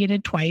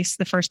investigated twice.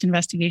 The first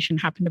investigation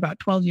happened about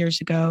 12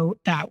 years ago.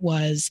 That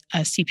was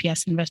a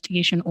CPS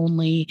investigation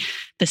only.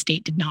 The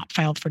state did not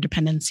file for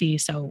dependency.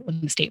 So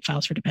when the state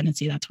files for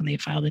dependency, that's when they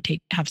file to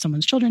have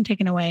someone's children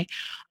taken away.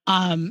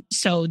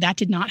 So that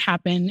did not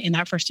happen in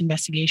that first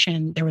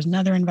investigation. There was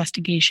another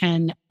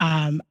investigation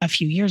a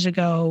few years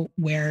ago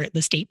where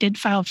the state did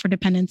file for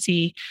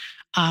dependency.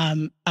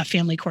 A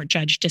family court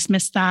judge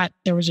dismissed that.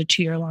 There was a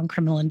 2-year-long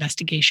criminal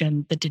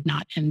investigation that did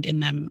not end in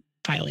them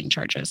filing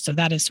charges. So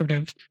that is sort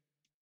of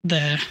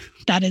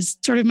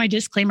my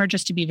disclaimer,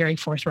 just to be very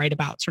forthright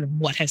about sort of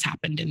what has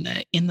happened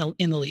in the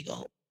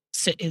legal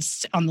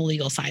is on the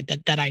legal side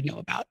that I know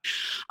about.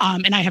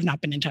 And I have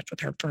not been in touch with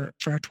her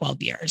for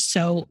 12 years.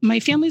 So my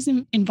family's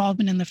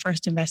involvement in the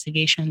first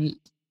investigation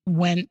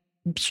went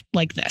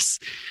like this.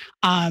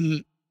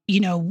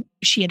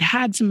 She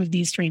had some of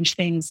these strange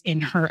things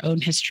in her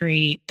own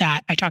history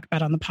that I talk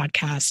about on the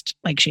podcast,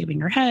 like shaving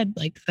her head,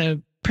 like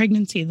the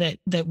pregnancy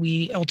that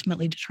we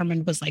ultimately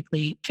determined was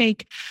likely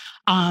fake.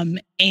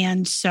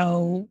 And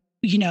so,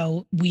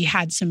 we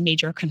had some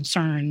major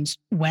concerns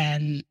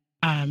when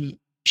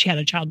she had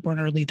a child born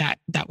early that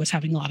was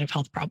having a lot of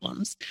health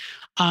problems.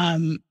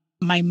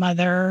 my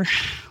mother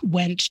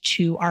went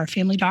to our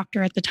family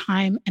doctor at the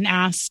time and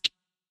asked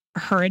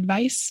her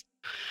advice.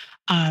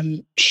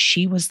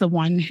 She was the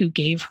one who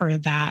gave her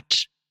that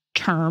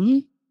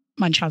term,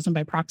 Munchausen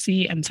by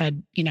proxy, and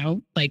said,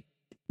 like,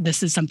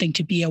 this is something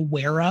to be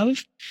aware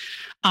of.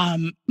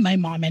 My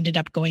mom ended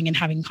up going and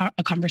having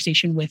a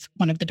conversation with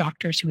one of the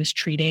doctors who was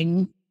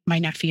treating my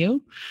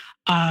nephew.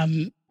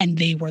 And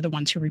they were the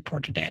ones who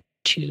reported it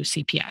to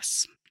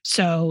CPS.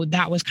 So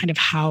that was kind of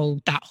how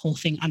that whole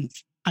thing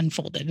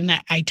unfolded. And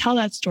I tell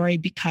that story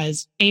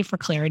because A, for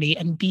clarity,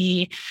 and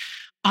B,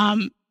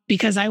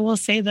 because I will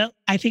say that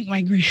I think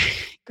my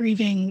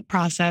grieving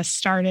process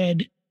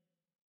started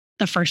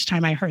the first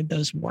time I heard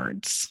those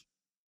words.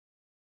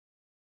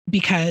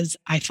 Because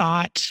I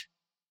thought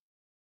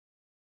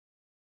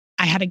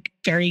I had a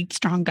very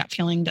strong gut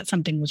feeling that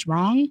something was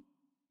wrong.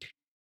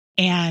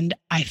 And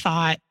I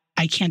thought,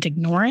 I can't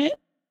ignore it.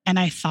 And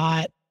I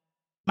thought,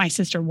 my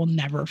sister will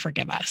never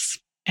forgive us.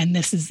 And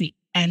this is the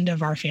end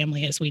of our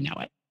family as we know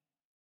it.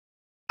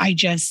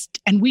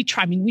 We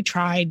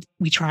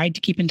tried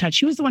to keep in touch.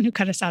 She was the one who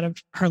cut us out of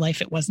her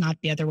life. It was not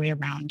the other way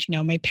around.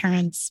 My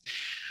parents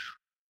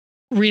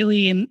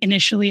really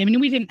initially,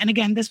 we didn't, and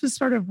again, this was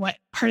sort of what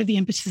part of the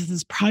impetus of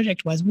this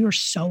project was. We were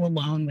so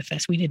alone with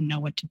this. We didn't know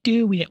what to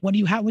do. What do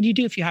you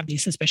do if you have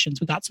these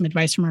suspicions? We got some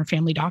advice from our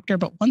family doctor,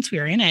 but once we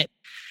were in it,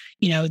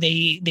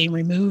 they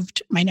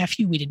removed my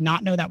nephew. We did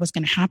not know that was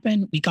going to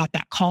happen. We got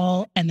that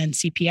call, and then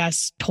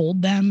CPS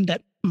told them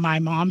that my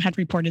mom had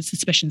reported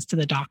suspicions to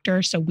the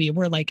doctor. So we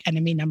were like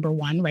enemy number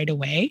one right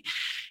away.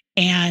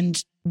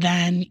 And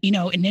then,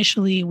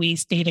 initially we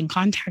stayed in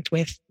contact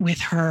with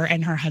her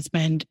and her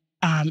husband.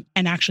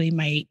 And actually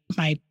my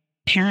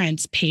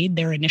parents paid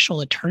their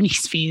initial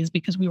attorney's fees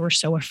because we were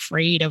so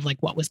afraid of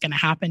like what was going to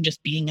happen,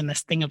 just being in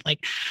this thing of like,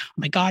 oh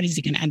my God, is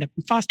he going to end up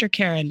in foster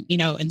care? And,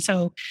 and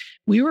so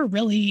we were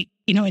really,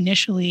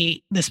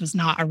 initially this was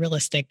not a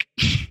realistic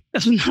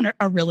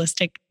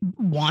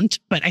want,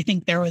 but I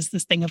think there was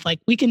this thing of like,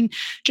 we can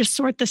just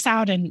sort this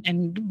out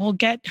and we'll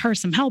get her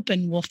some help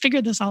and we'll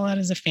figure this all out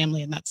as a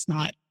family. And that's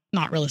not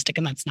realistic.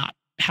 And that's not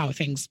how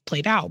things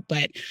played out.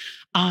 But,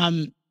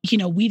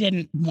 we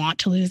didn't want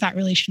to lose that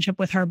relationship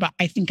with her, but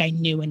I think I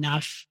knew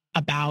enough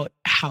about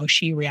how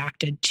she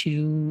reacted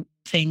to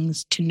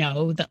things to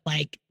know that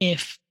like,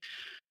 if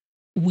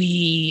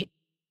we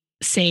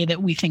say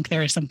that we think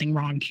there is something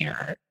wrong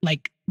here,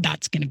 like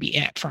that's going to be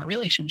it for our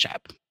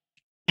relationship.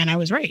 And I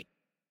was right.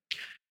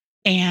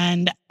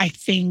 And I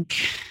think,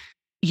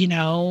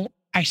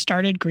 I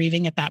started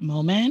grieving at that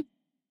moment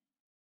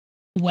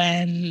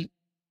when,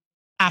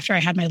 after I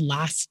had my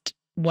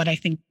what I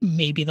think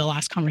maybe the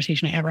last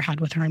conversation I ever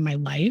had with her in my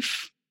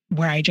life,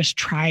 where I just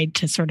tried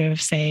to sort of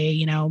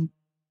say,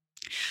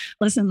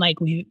 listen, like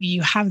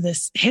you have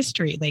this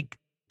history, like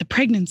the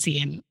pregnancy,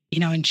 and,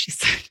 and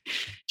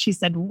she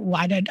said,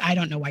 I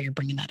don't know why you're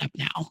bringing that up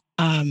now.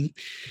 And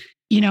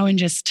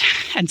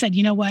said,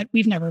 you know what,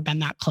 we've never been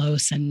that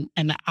close. And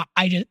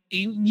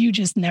you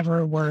just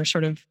never were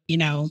sort of,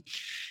 and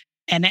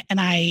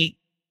I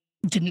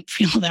didn't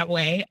feel that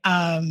way.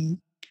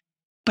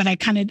 But I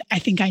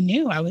think I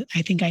knew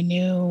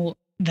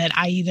that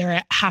I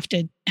either have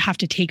to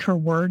take her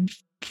word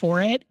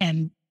for it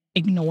and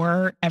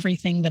ignore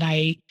everything that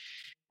I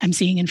am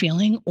seeing and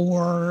feeling,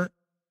 or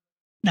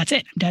that's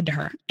it. I'm dead to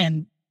her.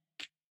 And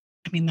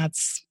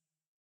that's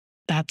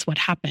what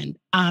happened.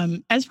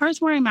 As far as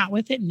where I'm at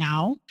with it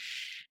now,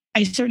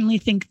 I certainly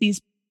think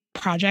these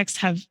projects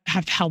have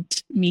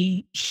helped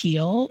me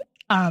heal.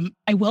 I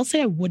will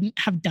say I wouldn't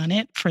have done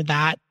it for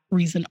that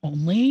reason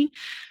only.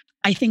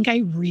 I think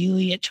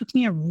it took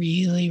me a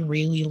really,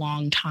 really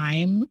long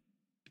time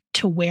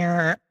to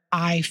where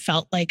I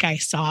felt like I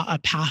saw a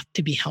path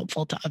to be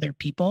helpful to other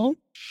people,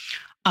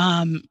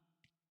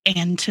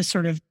 and to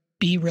sort of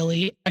be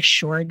really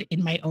assured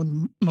in my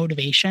own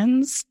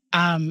motivations,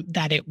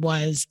 that it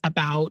was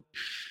about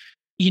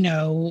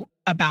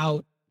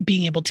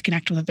being able to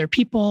connect with other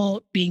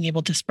people, being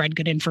able to spread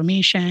good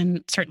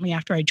information. Certainly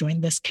after I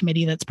joined this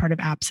committee that's part of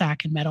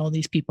APSAC and met all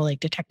these people like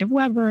Detective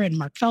Weber and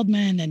Mark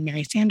Feldman and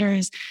Mary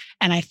Sanders.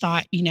 And I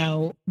thought,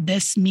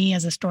 me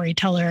as a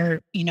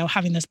storyteller,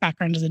 having this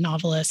background as a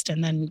novelist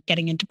and then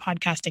getting into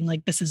podcasting,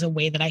 like this is a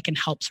way that I can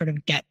help sort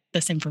of get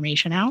this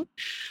information out.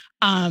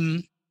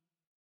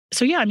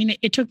 So yeah,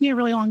 it took me a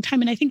really long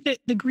time. And I think that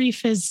the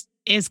grief is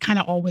kind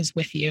of always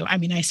with you.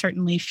 I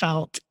certainly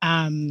felt,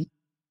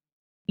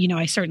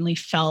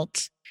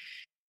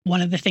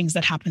 one of the things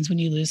that happens when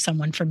you lose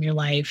someone from your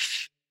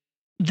life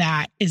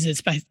that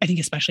is, I think,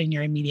 especially in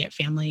your immediate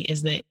family,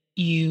 is that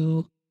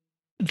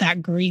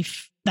that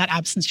grief, that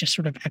absence just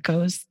sort of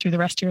echoes through the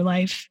rest of your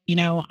life.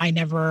 I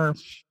never,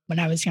 when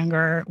I was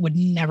younger, would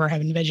never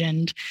have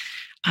envisioned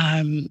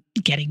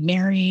getting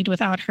married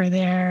without her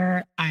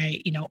there.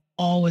 I,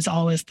 always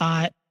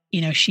thought,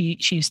 she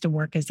used to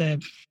work as a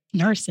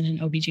nurse in an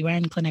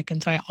OBGYN clinic.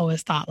 And so I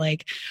always thought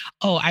like,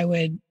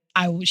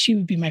 she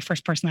would be my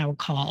first person I would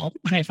call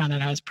when I found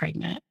out I was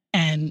pregnant.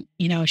 And,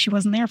 she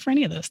wasn't there for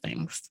any of those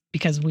things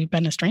because we've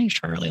been estranged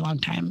for a really long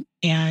time.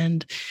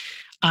 And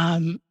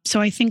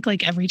So I think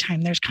like every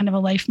time there's kind of a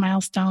life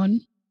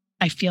milestone,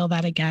 I feel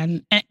that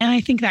again. And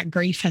I think that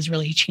grief has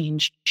really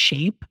changed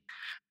shape.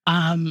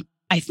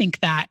 I think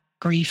that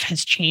grief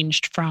has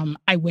changed from,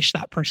 I wish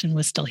that person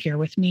was still here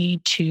with me,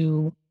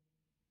 to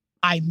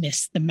I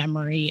miss the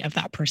memory of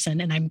that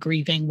person and I'm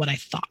grieving what I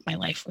thought my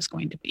life was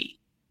going to be.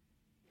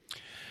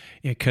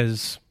 Yeah,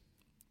 because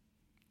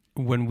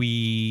when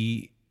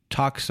we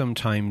talk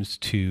sometimes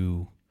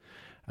to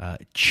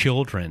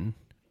children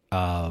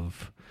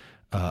of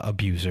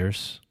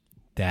abusers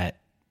that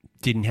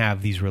didn't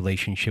have these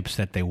relationships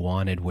that they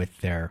wanted with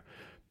their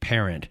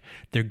parent,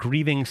 they're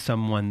grieving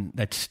someone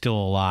that's still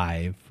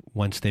alive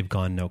once they've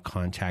gone no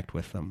contact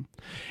with them.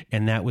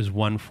 And that was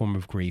one form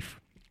of grief.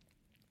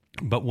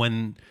 But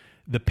when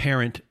the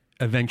parent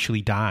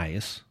eventually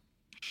dies,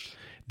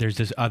 there's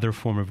this other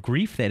form of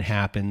grief that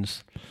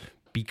happens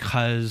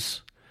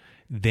because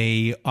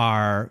that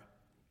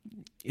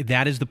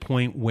is the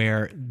point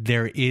where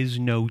there is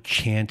no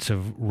chance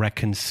of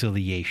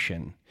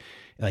reconciliation.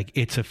 Like,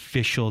 it's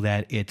official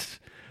that it's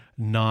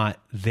not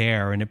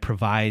there, and it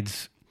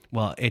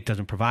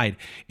doesn't provide.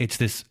 It's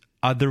this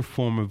other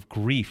form of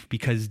grief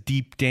because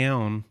deep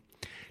down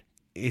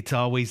it's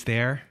always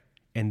there,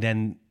 and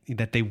then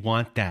that they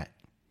want that.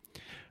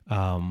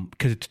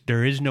 Because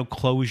there is no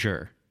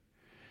closure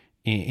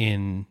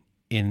in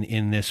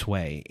this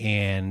way,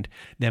 and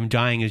them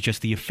dying is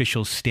just the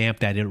official stamp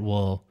that it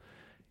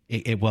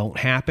won't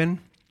happen.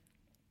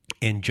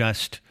 And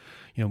just,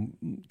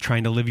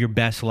 trying to live your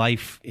best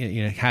life,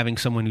 having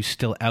someone who's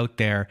still out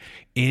there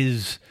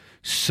is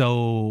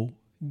so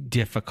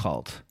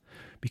difficult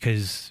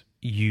because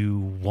you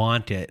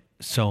want it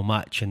so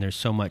much and there's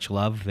so much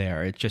love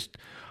there. It's just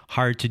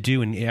hard to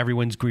do, and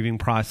everyone's grieving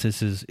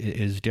process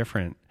is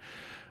different.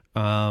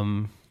 So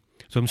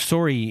I'm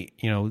sorry,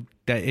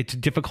 that it's a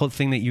difficult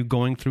thing that you're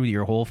going through, that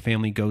your whole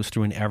family goes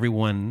through, and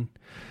everyone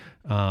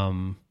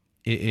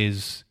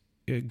is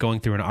going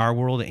through in our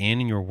world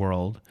and in your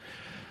world.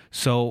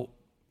 So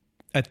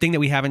a thing that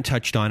we haven't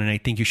touched on, and I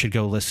think you should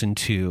go listen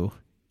to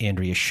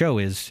Andrea's show,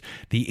 is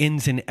the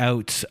ins and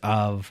outs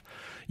of,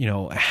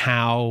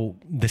 how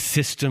the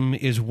system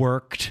is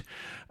worked.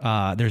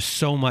 There's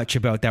so much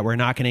about that. We're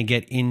not going to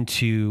get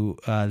into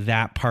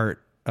that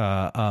part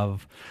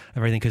of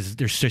everything, because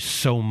there's just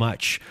so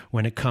much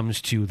when it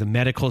comes to the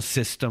medical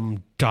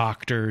system,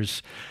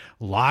 doctors,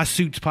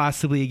 lawsuits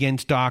possibly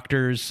against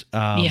doctors.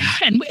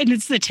 And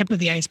it's the tip of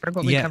the iceberg,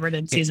 what we covered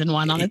in season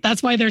 1 on it.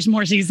 That's why there's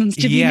more seasons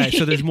to be made.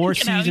 So there's more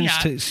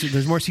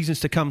there's more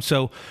seasons to come.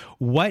 So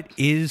what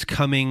is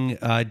coming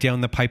down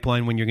the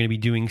pipeline when you're going to be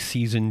doing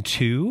season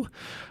 2?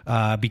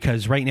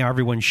 Because right now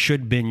everyone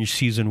should binge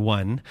season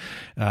 1,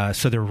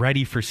 so they're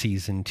ready for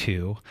season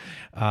 2.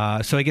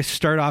 So I guess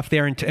start off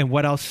there, and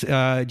what else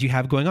do you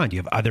have going on? Do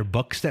you have other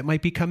books that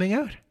might be coming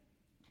out?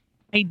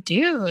 I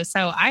do.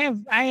 So I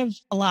have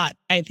a lot.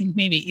 I think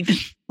maybe even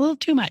a little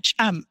too much.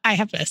 I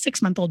have a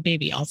 6-month-old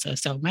baby also.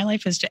 So my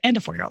life is, and a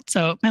 4-year-old.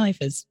 So my life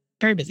is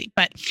very busy.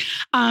 But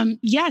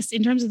yes,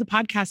 in terms of the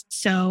podcast,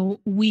 so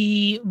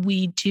we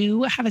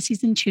do have a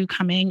season 2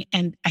 coming,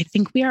 and I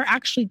think we are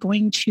actually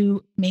going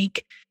to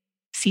make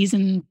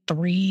season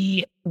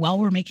 3 while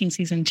we're making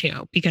season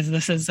 2, because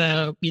this is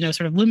a,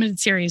 sort of limited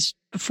series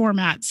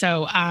format.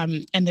 So,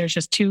 and there's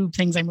just 2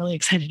 things I'm really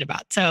excited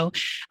about. So,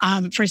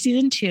 for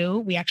season 2,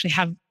 we actually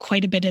have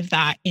quite a bit of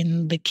that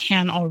in the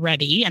can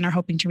already, and are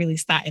hoping to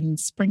release that in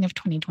spring of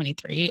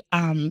 2023.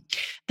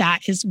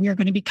 That is, we are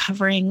going to be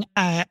covering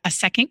a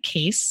second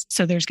case.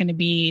 So there's going to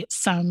be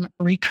some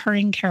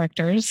recurring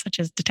characters, such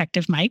as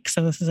Detective Mike.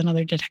 So this is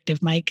another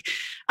Detective Mike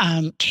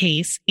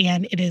case,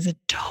 and it is a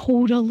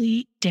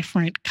totally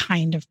different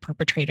kind of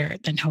perpetrator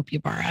than Hope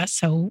Ybarra.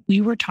 So we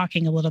were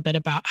talking a little bit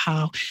about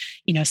how,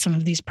 some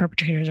of these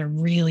perpetrators are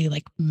really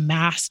like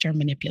master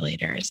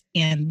manipulators.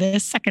 And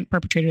this second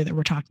perpetrator that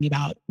we're talking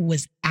about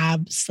was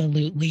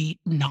absolutely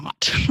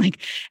not. Like,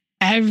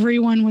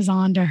 everyone was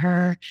on to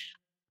her.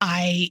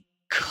 I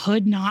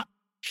could not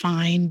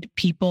find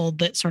people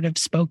that sort of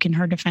spoke in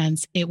her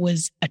defense. It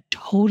was a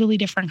totally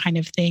different kind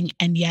of thing.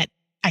 And yet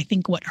I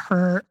think what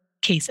her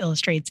case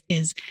illustrates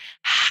is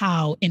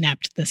how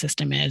inept the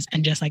system is,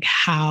 and just like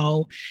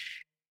how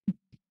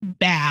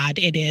bad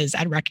it is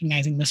at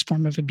recognizing this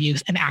form of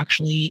abuse, and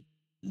actually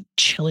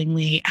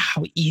chillingly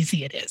how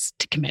easy it is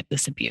to commit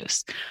this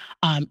abuse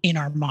in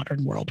our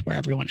modern world where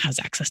everyone has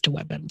access to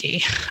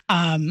WebMD.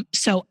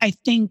 So I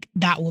think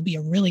that will be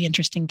a really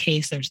interesting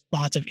case. There's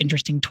lots of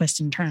interesting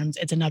twists and turns.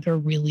 It's another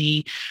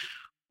really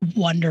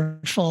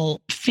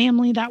wonderful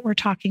family that we're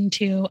talking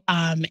to.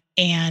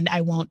 And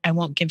I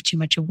won't give too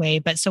much away,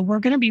 but so we're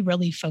going to be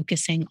really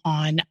focusing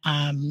on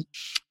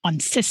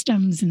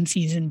systems in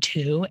season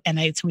 2. And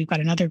so we've got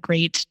another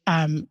great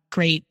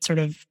sort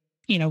of,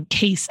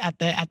 case at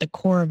the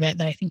core of it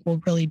that I think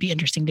will really be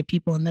interesting to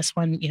people. And this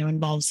one,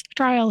 involves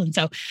trial. And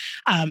so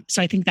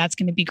I think that's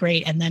going to be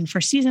great. And then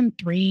for season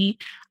 3,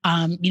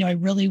 I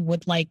really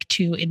would like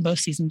to, in both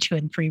season 2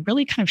 and 3,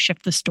 really kind of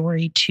shift the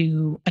story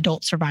to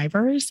adult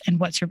survivors and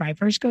what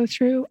survivors go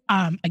through.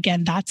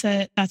 Again, that's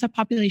a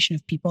population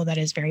of people that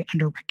is very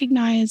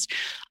underrecognized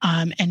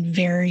and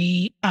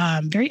very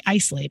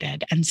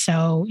isolated. And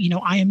so,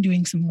 I am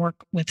doing some work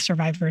with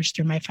survivors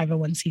through my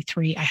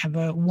 501c3. I have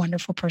a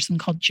wonderful person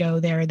called Joe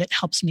there that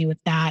helps me with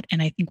that.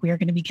 And I think we are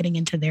going to be getting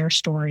into their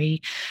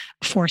story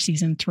for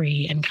season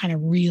 3 and kind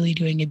of really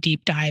doing a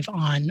deep dive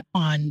on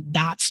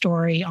that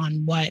story,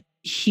 on what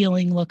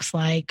healing looks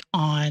like,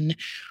 on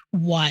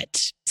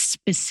what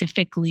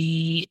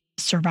specifically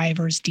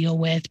survivors deal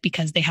with,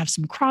 because they have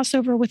some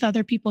crossover with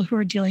other people who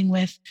are dealing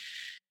with,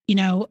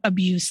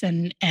 abuse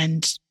and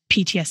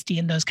PTSD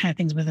and those kind of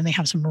things. But then they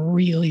have some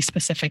really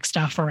specific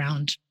stuff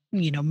around,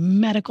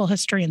 medical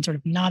history and sort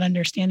of not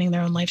understanding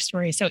their own life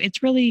story. So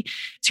it's really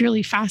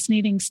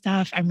fascinating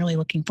stuff. I'm really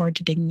looking forward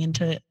to digging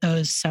into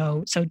those.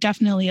 So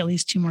definitely at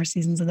least 2 more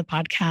seasons of the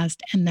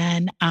podcast. And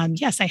then,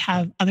 yes, I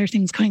have other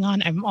things going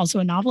on. I'm also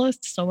a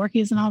novelist, still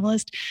working as a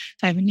novelist.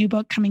 So I have a new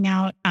book coming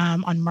out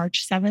on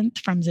March 7th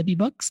from Zibby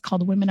Books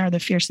called Women Are the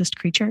Fiercest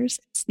Creatures.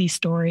 It's the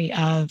story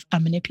of a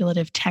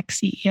manipulative tech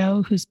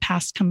CEO whose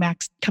past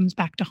comes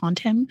back to haunt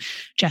him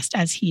just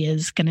as he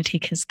is going to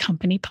take his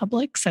company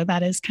public. So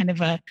that is kind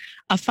of a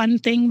fun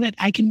thing that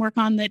I can work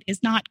on that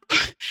is not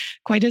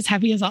quite as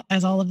heavy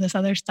as all of this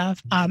other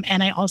stuff.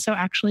 And I also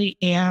actually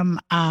am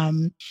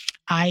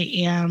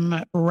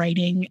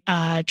writing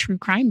a true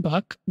crime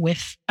book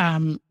with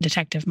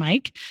Detective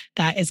Mike.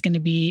 That is going to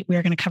be,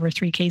 we're going to cover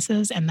 3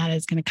 cases, and that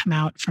is going to come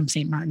out from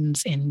St.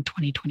 Martin's in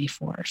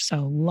 2024.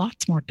 So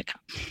lots more to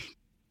come.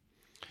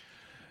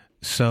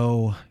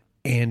 So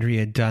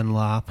Andrea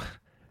Dunlop,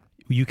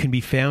 you can be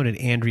found at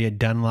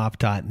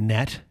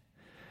andreadunlop.net.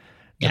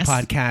 The Yes.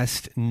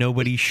 podcast,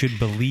 Nobody Should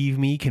Believe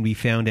Me, can be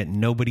found at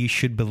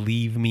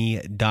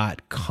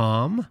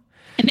nobodyshouldbelieveme.com.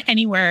 And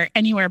anywhere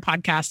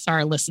podcasts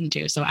are listened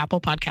to. So Apple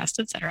Podcasts,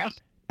 etc.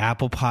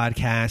 Apple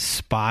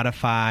Podcasts,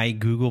 Spotify,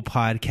 Google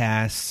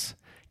Podcasts,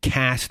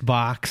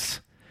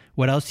 Castbox.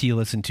 What else do you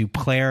listen to?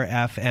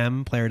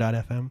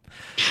 Player.fm?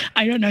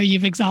 I don't know.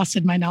 You've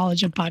exhausted my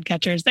knowledge of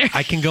podcatchers there.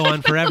 I can go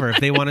on forever. If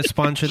they want to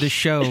sponsor the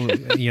show,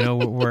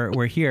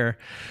 we're here.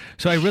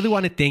 So I really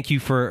want to thank you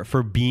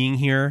for being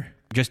here.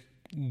 Just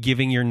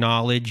giving your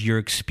knowledge, your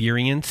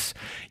experience,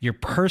 your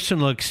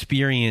personal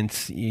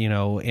experience,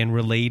 and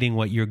relating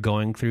what you're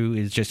going through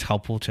is just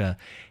helpful to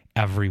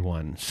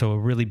everyone. So a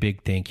really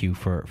big thank you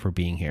for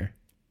being here.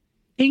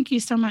 Thank you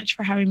so much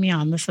for having me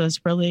on. This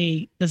is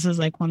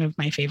like one of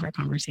my favorite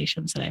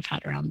conversations that I've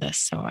had around this.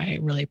 So I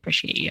really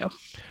appreciate you.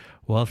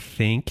 Well,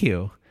 thank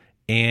you.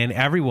 And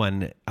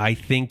everyone, I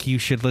think you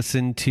should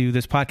listen to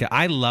this podcast.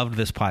 I loved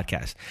this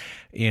podcast.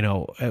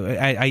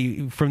 As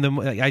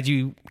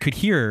you could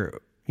hear,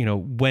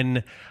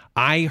 when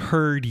I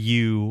heard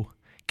you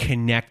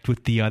connect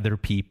with the other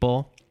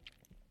people,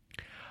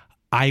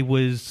 I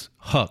was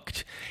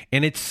hooked.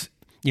 And it's,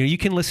 you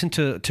can listen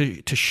to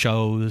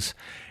shows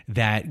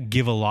that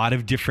give a lot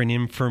of different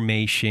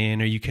information,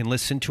 or you can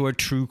listen to a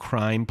true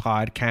crime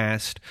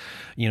podcast,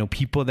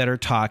 people that are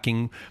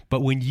talking.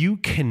 But when you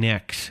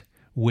connect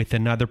with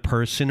another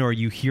person, or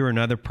you hear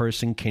another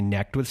person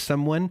connect with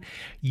someone,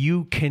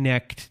 you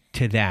connect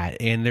to that.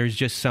 And there's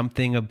just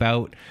something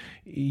about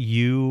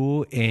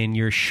you and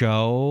your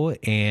show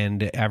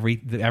and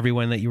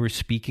everyone that you were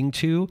speaking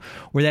to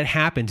where that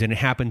happens, and it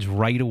happens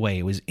right away.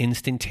 It was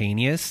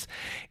instantaneous,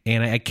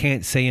 and I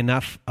can't say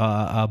enough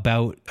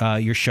about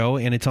your show.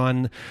 And it's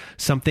on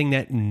something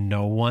that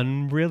no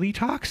one really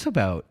talks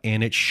about,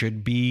 and it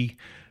should be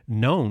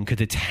known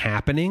because it's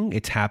happening.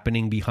 It's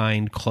happening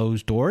behind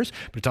closed doors,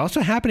 but it's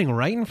also happening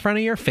right in front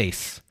of your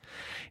face.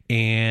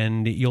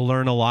 And you'll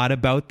learn a lot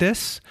about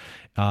this.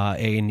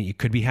 And it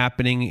could be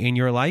happening in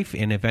your life.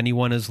 And if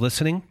anyone is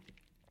listening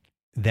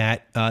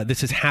that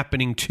this is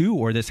happening to,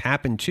 or this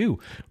happened to,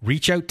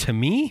 reach out to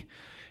me.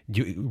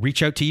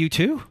 Reach out to you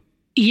too.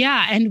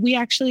 Yeah. And we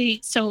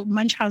actually, so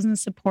Munchausen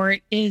Support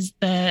is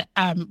the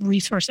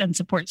resource and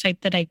support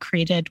site that I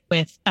created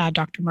with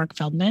Dr. Mark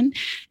Feldman.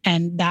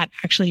 And that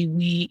actually,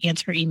 we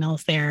answer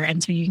emails there.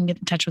 And so you can get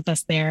in touch with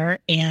us there,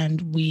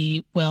 and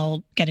we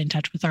will get in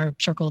touch with our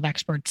circle of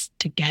experts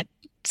to get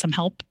some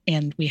help.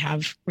 And we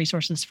have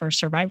resources for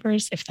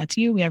survivors. If that's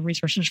you, we have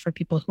resources for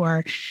people who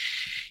are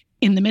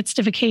in the midst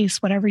of a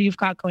case, whatever you've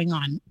got going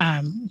on.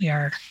 We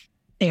are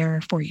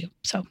there for you.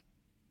 So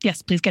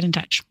yes, please get in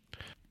touch.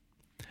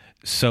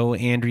 So,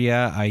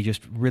 Andrea, I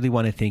just really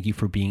want to thank you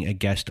for being a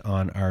guest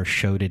on our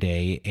show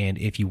today. And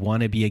if you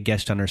want to be a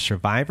guest on our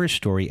Survivor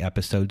Story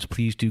episodes,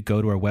 please do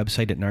go to our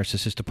website at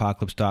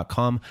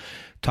narcissistapocalypse.com.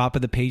 Top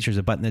of the page, there's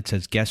a button that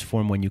says guest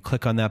form. When you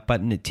click on that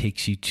button, it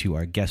takes you to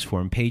our guest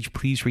form page.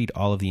 Please read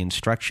all of the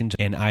instructions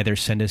and either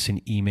send us an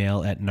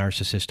email at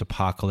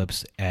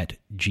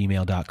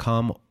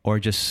narcissistapocalypse@gmail.com, or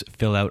just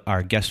fill out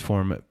our guest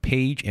form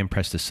page and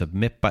press the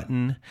submit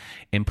button.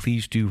 And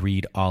please do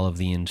read all of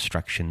the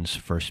instructions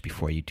first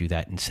before you do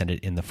that, and send it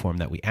in the form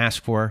that we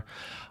ask for.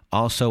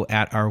 Also,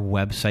 at our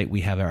website,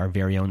 we have our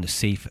very own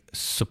safe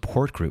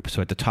support group.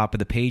 So at the top of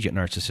the page at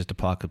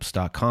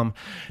narcissistapocalypse.com,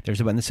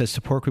 there's a button that says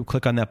support group.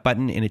 Click on that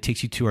button and it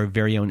takes you to our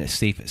very own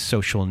safe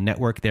social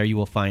network. There you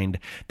will find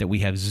that we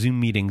have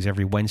Zoom meetings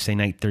every Wednesday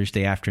night,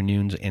 Thursday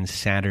afternoons, and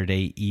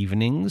Saturday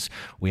evenings.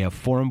 We have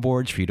forum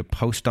boards for you to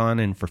post on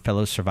and for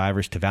fellow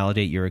survivors to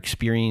validate your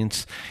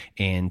experience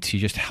and to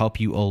just help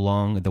you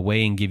along the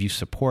way and give you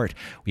support.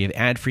 We have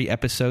ad-free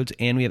episodes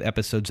and we have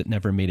episodes that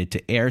never made it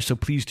to air. So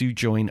please do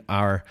join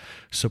our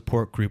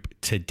support group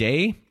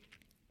today.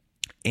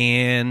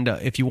 And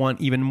if you want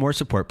even more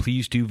support,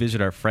 please do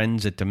visit our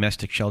friends at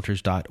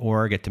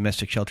domesticshelters.org. At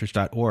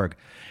domesticshelters.org,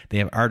 they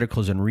have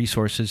articles and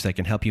resources that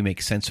can help you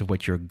make sense of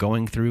what you're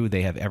going through.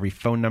 They have every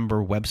phone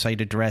number,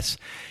 website address,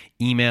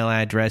 email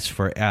address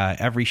for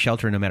every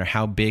shelter, no matter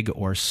how big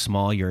or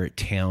small your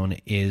town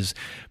is.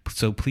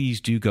 So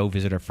please do go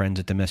visit our friends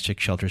at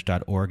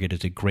domesticshelters.org. It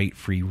is a great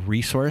free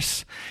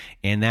resource.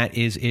 And that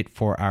is it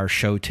for our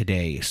show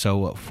today.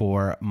 So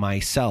for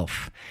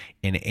myself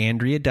and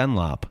Andrea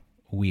Dunlop,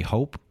 we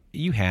hope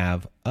you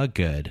have a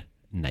good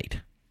night.